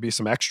 there's going to be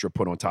some extra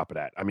put on top of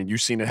that. I mean,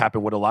 you've seen it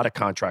happen with a lot of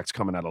contracts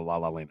coming out of La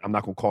La Land. I'm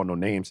not going to call no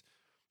names,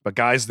 but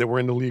guys that were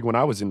in the league when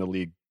I was in the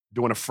league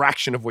doing a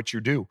fraction of what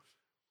you do.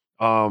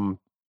 And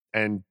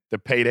the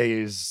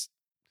payday it's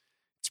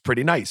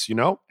pretty nice,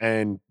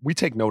 and we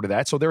take note of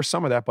that. So there's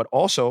some of that, but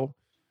also,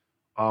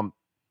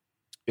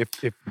 if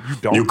you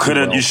don't,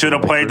 you should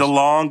have played the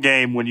long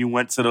game when you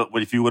went to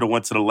if you would have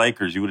went to the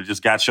Lakers, you would have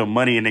just got your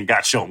money and then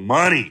got your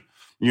money.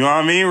 You know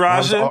what I mean,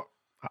 Raja?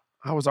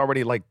 I was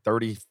already like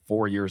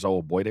 34 years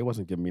old, boy. They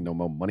wasn't giving me no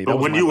more money.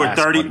 But when you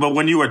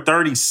were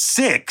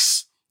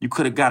 36, you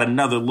could have got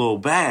another little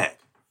bag.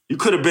 You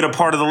could have been a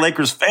part of the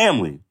Lakers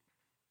family.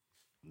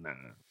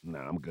 Nah,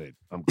 I'm good.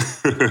 But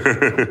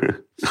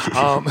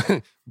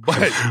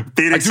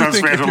Phoenix Suns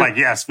fans were like,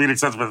 yes.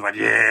 Phoenix Suns fans were like,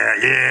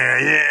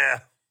 yeah.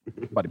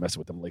 Nobody messing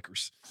with them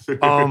Lakers.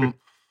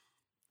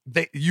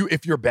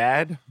 If you're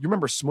bad, you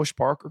remember Smush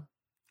Parker?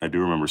 I do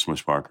remember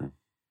Smush Parker.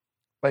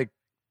 Like,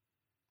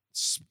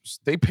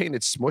 they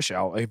painted Smush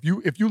out. If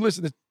you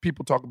listen to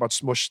people talk about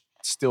Smush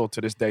still to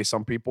this day,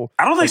 some people,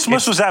 I don't think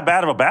Smush was that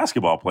bad of a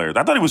basketball player.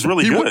 I thought he was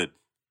really good.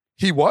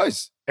 He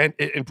was, and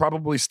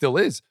probably still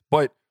is.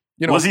 But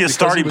was he a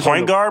starting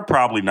point guard?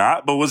 Probably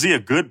not. But was he a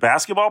good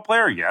basketball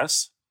player?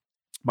 Yes.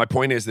 My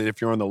point is that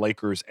if you're on the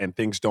Lakers and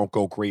things don't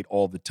go great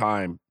all the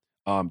time,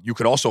 you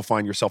could also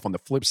find yourself on the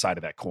flip side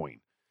of that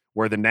coin,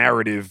 where the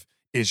narrative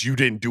is you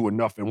didn't do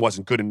enough and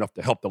wasn't good enough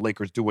to help the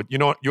Lakers do it.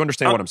 You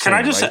understand what I'm saying,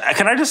 right?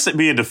 Can I just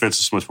be a defense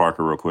of Smush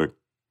Parker real quick?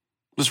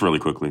 Just really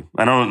quickly.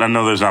 I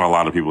know there's not a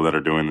lot of people that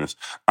are doing this.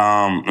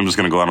 I'm just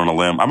going to go out on a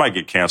limb. I might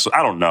get canceled.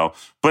 I don't know.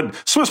 But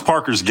Smush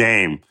Parker's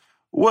game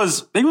he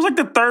was like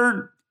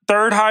the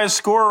third highest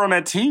scorer on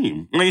that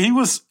team. I mean, he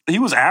was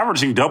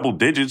averaging double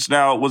digits.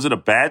 Now, was it a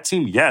bad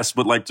team? Yes,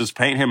 but like just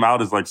paint him out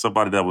as like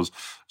somebody that was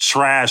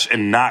trash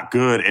and not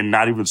good and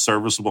not even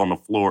serviceable on the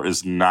floor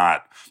is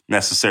not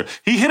necessary.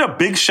 He hit a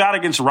big shot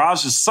against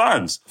Raj's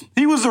Suns.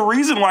 He was the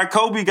reason why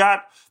Kobe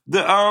got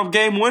the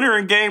game winner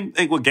in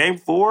game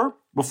 4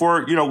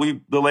 before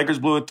the Lakers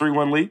blew a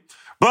 3-1 lead.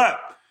 But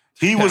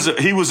he was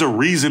a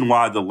reason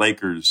why the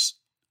Lakers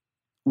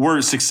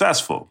were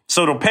successful.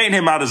 So to paint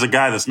him out as a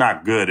guy that's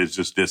not good is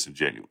just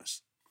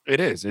disingenuous. It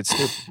is. It's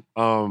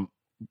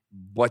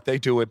but they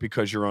do it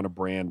because you're on a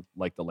brand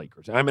like the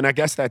Lakers. I mean, I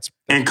guess that's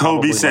and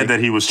Kobe said that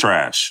he was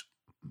trash.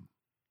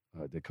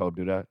 Did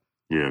Kobe do that?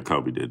 Yeah,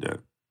 Kobe did that.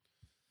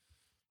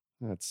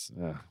 That's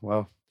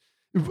well,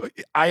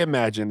 I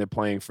imagine that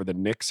playing for the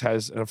Knicks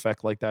has an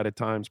effect like that at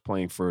times.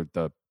 Playing for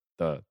the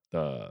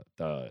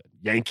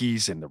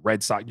Yankees and the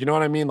Red Sox, you know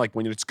what I mean? Like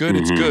when it's good,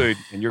 it's good,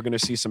 and you're going to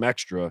see some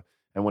extra.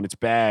 And when it's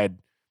bad,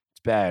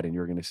 and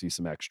you're going to see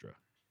some extra.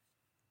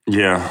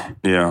 Yeah,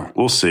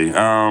 we'll see.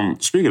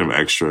 Speaking of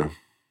extra,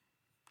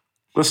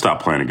 let's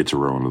stop playing and get to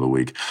Rowan of the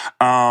Week.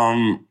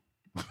 No,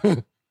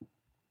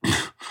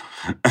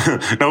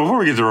 before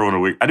we get to Rowan of the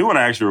Week, I do want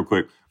to ask you real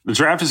quick. The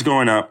draft is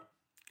going up.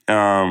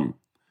 I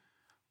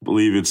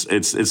believe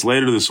it's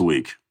later this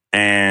week,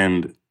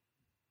 and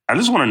I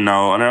just want to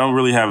know. And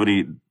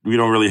we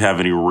don't really have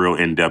any real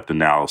in-depth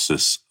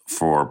analysis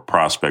for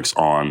prospects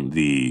on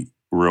the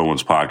Real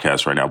Ones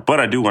podcast right now. But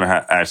I do want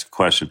to ask a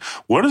question.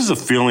 What is the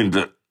feeling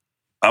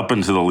up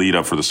into the lead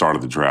up for the start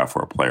of the draft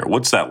for a player?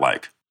 What's that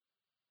like?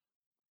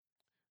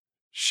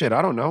 Shit,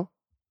 I don't know.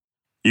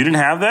 You didn't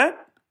have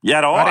that? Yeah,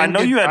 at all? I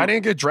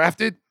didn't get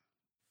drafted.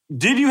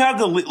 Did you have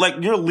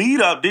your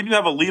lead up? Did you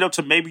have a lead up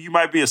to maybe you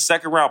might be a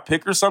second round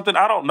pick or something?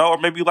 I don't know. Or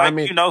maybe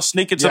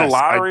sneak into the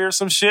lottery or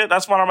some shit.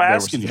 That's what I'm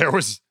asking you.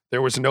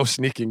 There was no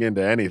sneaking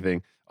into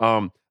anything.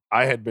 I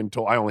had been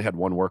told I only had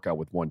one workout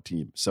with one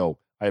team. So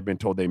I had been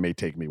told they may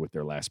take me with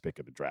their last pick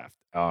of the draft.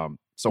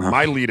 So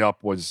my lead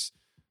up was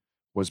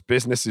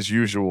business as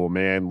usual,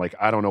 man. Like,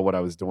 I don't know what I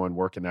was doing,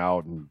 working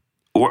out. And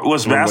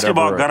was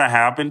basketball going to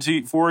happen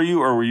for you?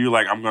 Or were you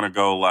like, I'm going to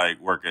go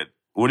like work at,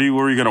 were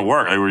you going to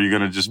work? Like, were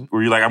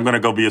you like, I'm going to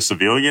go be a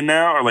civilian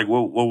now? Or like,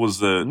 what was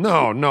the?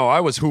 No, I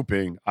was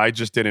hooping. I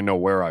just didn't know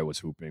where I was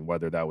hooping,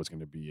 whether that was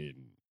going to be in,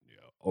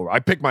 or I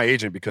picked my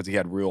agent because he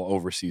had real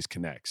overseas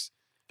connects.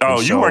 Oh,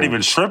 you weren't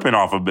even tripping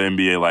off of the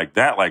NBA like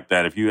that.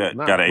 If you had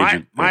got an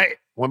agent.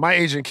 When my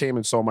agent came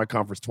and saw my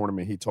conference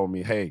tournament, he told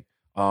me, hey,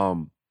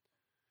 I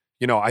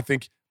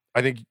think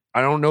I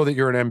don't know that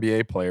you're an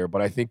NBA player,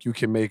 but I think you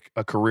can make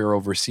a career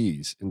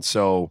overseas. And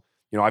so,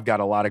 I've got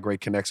a lot of great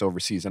connects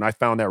overseas. And I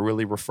found that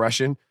really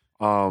refreshing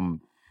and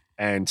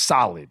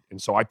solid. And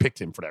so I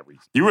picked him for that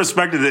reason. You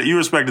respected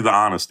the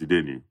honesty,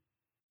 didn't you?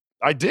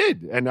 I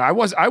did. And I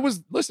was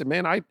listen,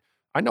 man,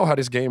 I know how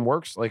this game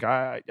works. Like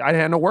I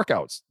had no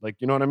workouts. Like,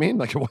 you know what I mean?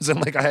 Like it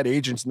wasn't like I had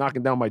agents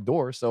knocking down my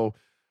door. So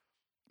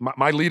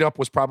my lead up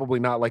was probably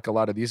not like a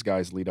lot of these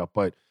guys lead up,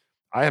 but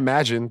I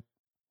imagine,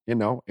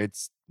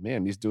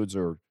 these dudes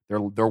are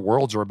their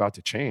worlds are about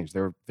to change.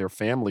 Their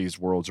families'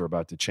 worlds are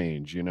about to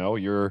change.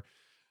 The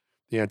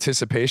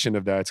anticipation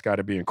of that's got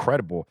to be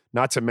incredible.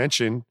 Not to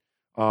mention,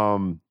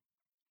 you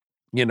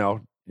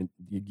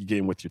get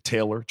in with your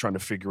tailor, trying to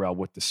figure out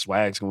what the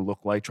swag's going to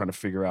look like, trying to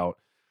figure out,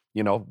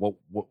 what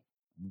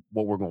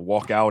we're going to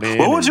walk out in.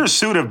 What would your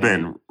suit have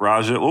been,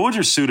 Raja? What would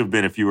your suit have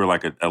been if you were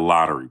like a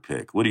lottery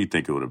pick? What do you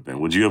think it would have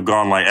been? Would you have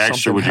gone like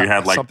extra? Would you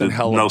have like something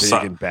hella big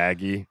and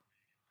baggy?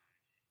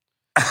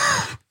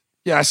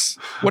 Yes,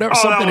 whatever.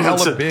 Something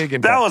hella big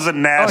and that was a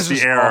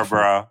nasty era,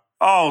 bro.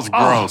 Oh, it was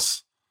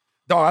gross.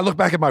 No, I look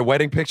back at my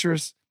wedding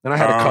pictures, and I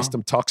had a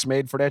custom tux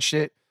made for that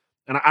shit.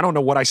 And I don't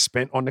know what I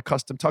spent on the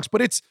custom tux,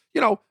 but it's,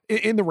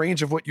 in the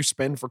range of what you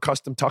spend for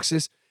custom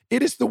tuxes.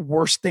 It is the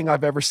worst thing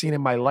I've ever seen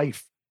in my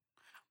life.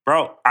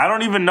 Bro, I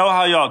don't even know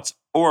how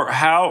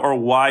or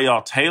why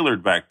y'all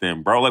tailored back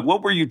then, bro. Like,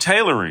 what were you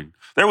tailoring?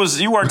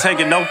 You weren't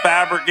taking no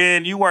fabric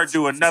in. You weren't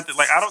doing nothing.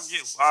 Like, I don't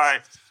get why.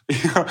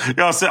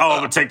 Y'all said, I'm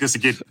going to take this to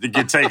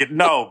get taken.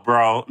 No,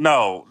 bro.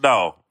 No.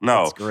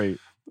 That's great.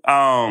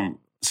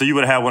 So you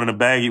would have had one in a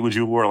baggie. Would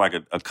you wear like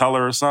a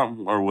color or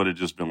something? Or would it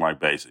just been like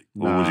basic?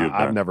 What would you have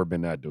done? I've never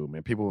been that dude,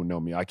 man. People who know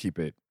me, I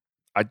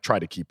try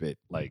to keep it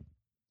like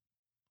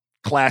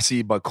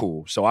classy but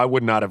cool. So I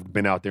would not have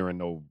been out there in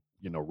no,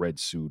 red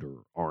suit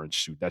or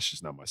orange suit. That's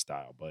just not my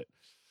style. But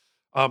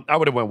I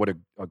would have went with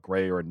a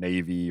gray or a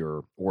navy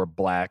or a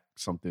black,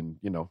 something,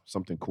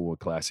 something cool and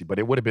classy. But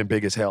it would have been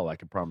big as hell, I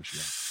can promise you.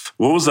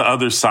 What was the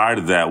other side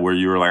of that where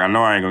you were like, I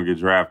know I ain't going to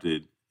get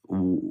drafted?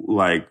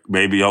 Like,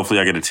 maybe hopefully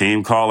I get a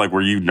team call. Like,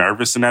 were you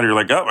nervous in that? Or you're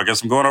like, oh, I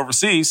guess I'm going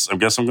overseas. I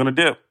guess I'm going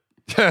to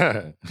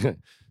dip.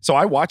 So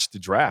I watched the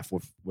draft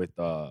with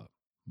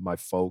my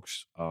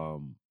folks. I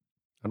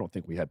don't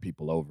think we had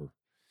people over.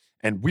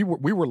 And we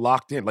were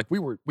locked in. Like, we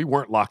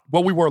weren't locked.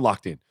 Well, we were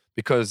locked in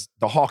because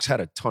the Hawks had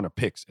a ton of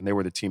picks, and they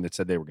were the team that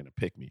said they were going to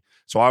pick me.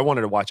 So I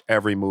wanted to watch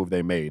every move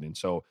they made. And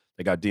so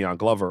they got Deion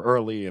Glover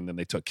early, and then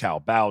they took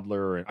Cal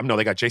Bowdler. No,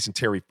 they got Jason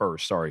Terry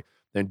first, sorry.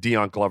 Then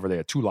Deion Glover, they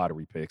had 2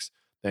 lottery picks.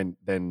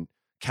 Then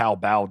Cal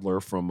Bowdler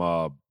from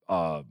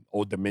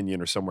Old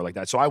Dominion or somewhere like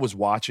that. So I was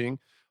watching,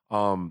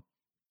 and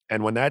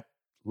when that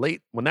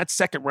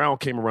second round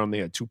came around, they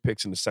had 2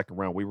 picks in the second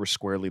round. We were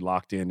squarely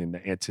locked in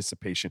the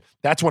anticipation.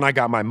 That's when I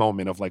got my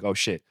moment of like, oh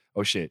shit,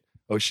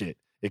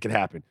 it could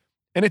happen,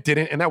 and it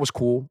didn't, and that was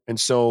cool. And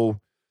so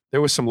there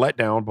was some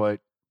letdown,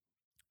 but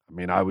I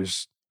mean, I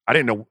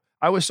didn't know.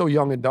 I was so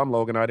young and dumb,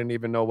 Logan. I didn't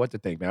even know what to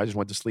think, man. I just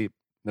went to sleep.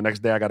 The next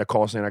day, I got a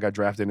call saying I got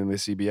drafted in the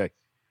CBA.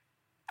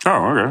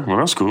 Oh, okay. Well,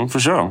 that's cool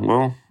for sure.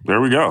 Well, there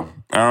we go.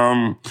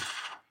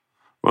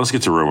 Let's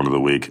get to real one of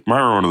the week. My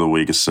real one of the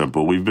week is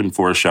simple. We've been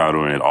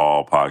foreshadowing it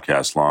all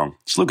podcast long.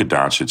 It's Luka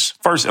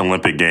Doncic. First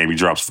Olympic game, he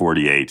drops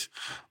 48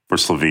 for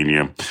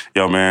Slovenia.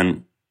 Yo,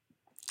 man,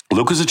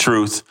 Luka's the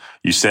truth.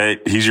 You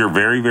said he's your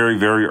very, very,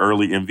 very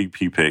early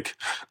MVP pick.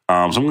 So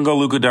I'm going to go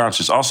Luka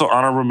Doncic. Also,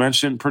 honorable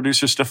mention,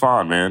 producer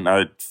Stefan, man.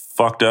 I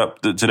fucked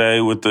up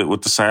today with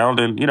the sound,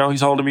 and,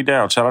 he's holding me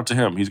down. Shout out to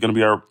him. He's going to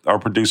be our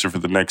producer for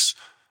the next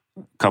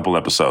couple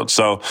episodes.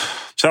 So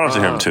shout out to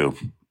him too.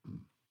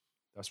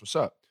 That's what's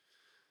up.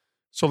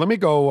 So let me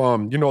go,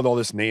 all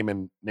this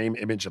name,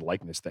 image, and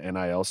likeness, the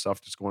NIL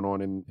stuff that's going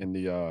on in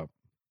the,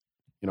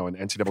 in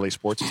NCAA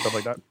sports and stuff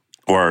like that.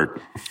 Or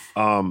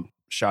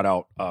shout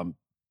out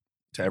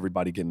to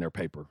everybody getting their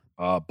paper.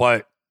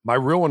 But my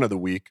real one of the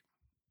week,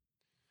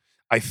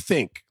 I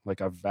think,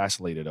 like I've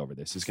vacillated over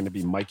this, is going to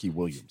be Mikey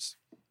Williams.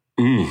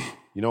 You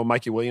know what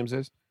Mikey Williams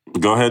is?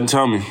 Go ahead and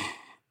tell me.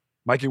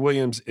 Mikey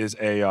Williams is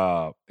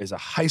a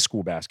high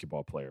school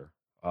basketball player.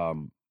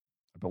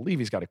 I believe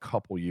he's got a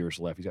couple years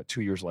left. He's got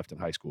 2 years left in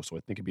high school, so I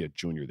think he'd be a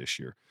junior this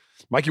year.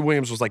 Mikey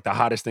Williams was like the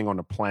hottest thing on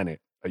the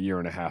planet a year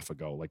and a half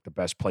ago, like the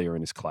best player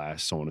in his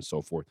class, so on and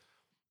so forth.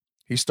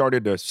 He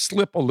started to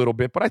slip a little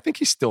bit, but I think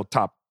he's still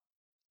top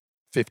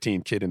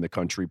 15 kid in the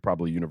country,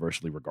 probably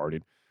universally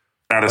regarded.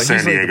 Out of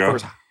San Diego.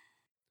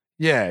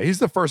 He's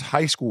the first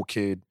high school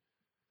kid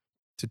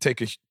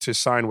to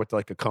sign with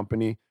like a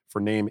company for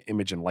name,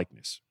 image, and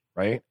likeness.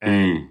 Right.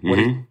 And what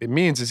it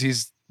means is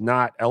he's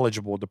not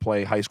eligible to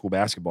play high school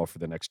basketball for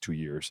the next 2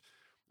 years.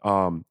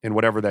 In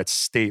whatever that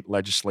state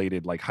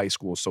legislated like high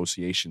school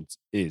associations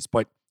is.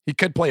 But he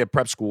could play at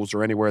prep schools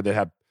or anywhere that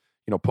have,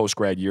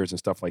 post-grad years and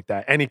stuff like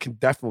that. And he can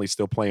definitely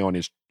still play on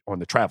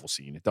the travel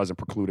scene. It doesn't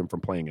preclude him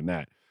from playing in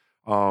that.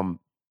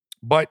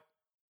 But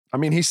I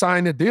mean, he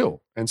signed a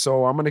deal. And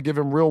so I'm going to give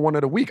him real one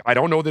of the week. I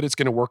don't know that it's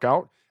going to work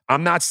out.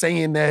 I'm not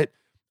saying that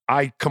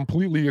I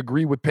completely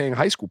agree with paying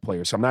high school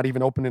players. I'm not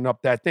even opening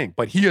up that thing,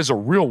 but he is a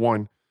real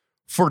one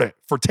for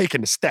taking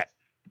the step.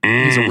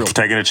 He's a real for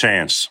taking a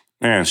chance.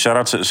 Man, shout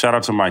out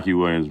to Mikey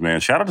Williams, man.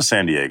 Shout out to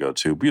San Diego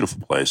too.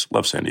 Beautiful place.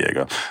 Love San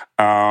Diego.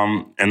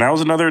 And that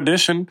was another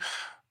edition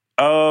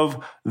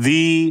of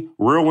the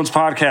Real Ones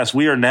podcast.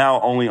 We are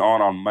now only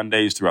on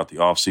Mondays throughout the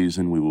off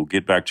season. We will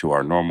get back to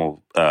our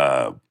normal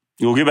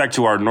we'll get back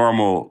to our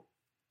normal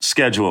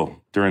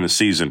schedule during the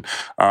season.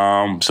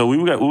 So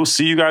we'll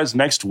see you guys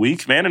next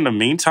week, man. In the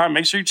meantime,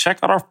 make sure you check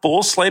out our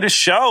full slate of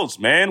shows,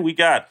 man. We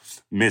got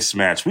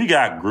Mismatch. We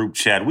got Group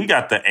Chat. We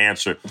got The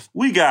Answer.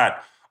 We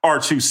got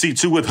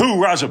R2C2 with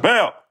Who? Raja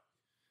Bell.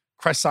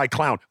 Crestside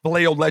Clown.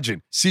 Vallejo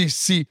Legend.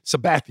 CC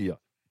Sabathia.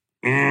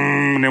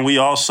 And then we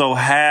also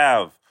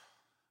have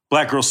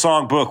Black Girl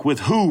Songbook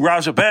with Who?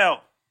 Raja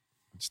Bell.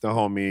 It's the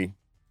homie.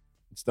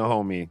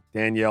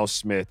 Danielle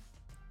Smith.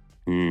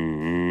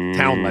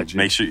 Town Legend.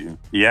 Make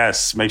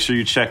sure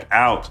you check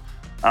out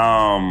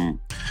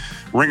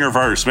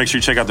Ringerverse. Make sure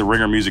you check out the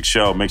Ringer Music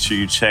Show. Make sure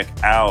you check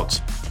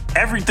out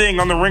everything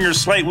on the Ringer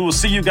slate. We will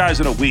see you guys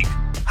in a week.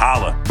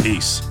 Holla.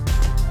 Peace.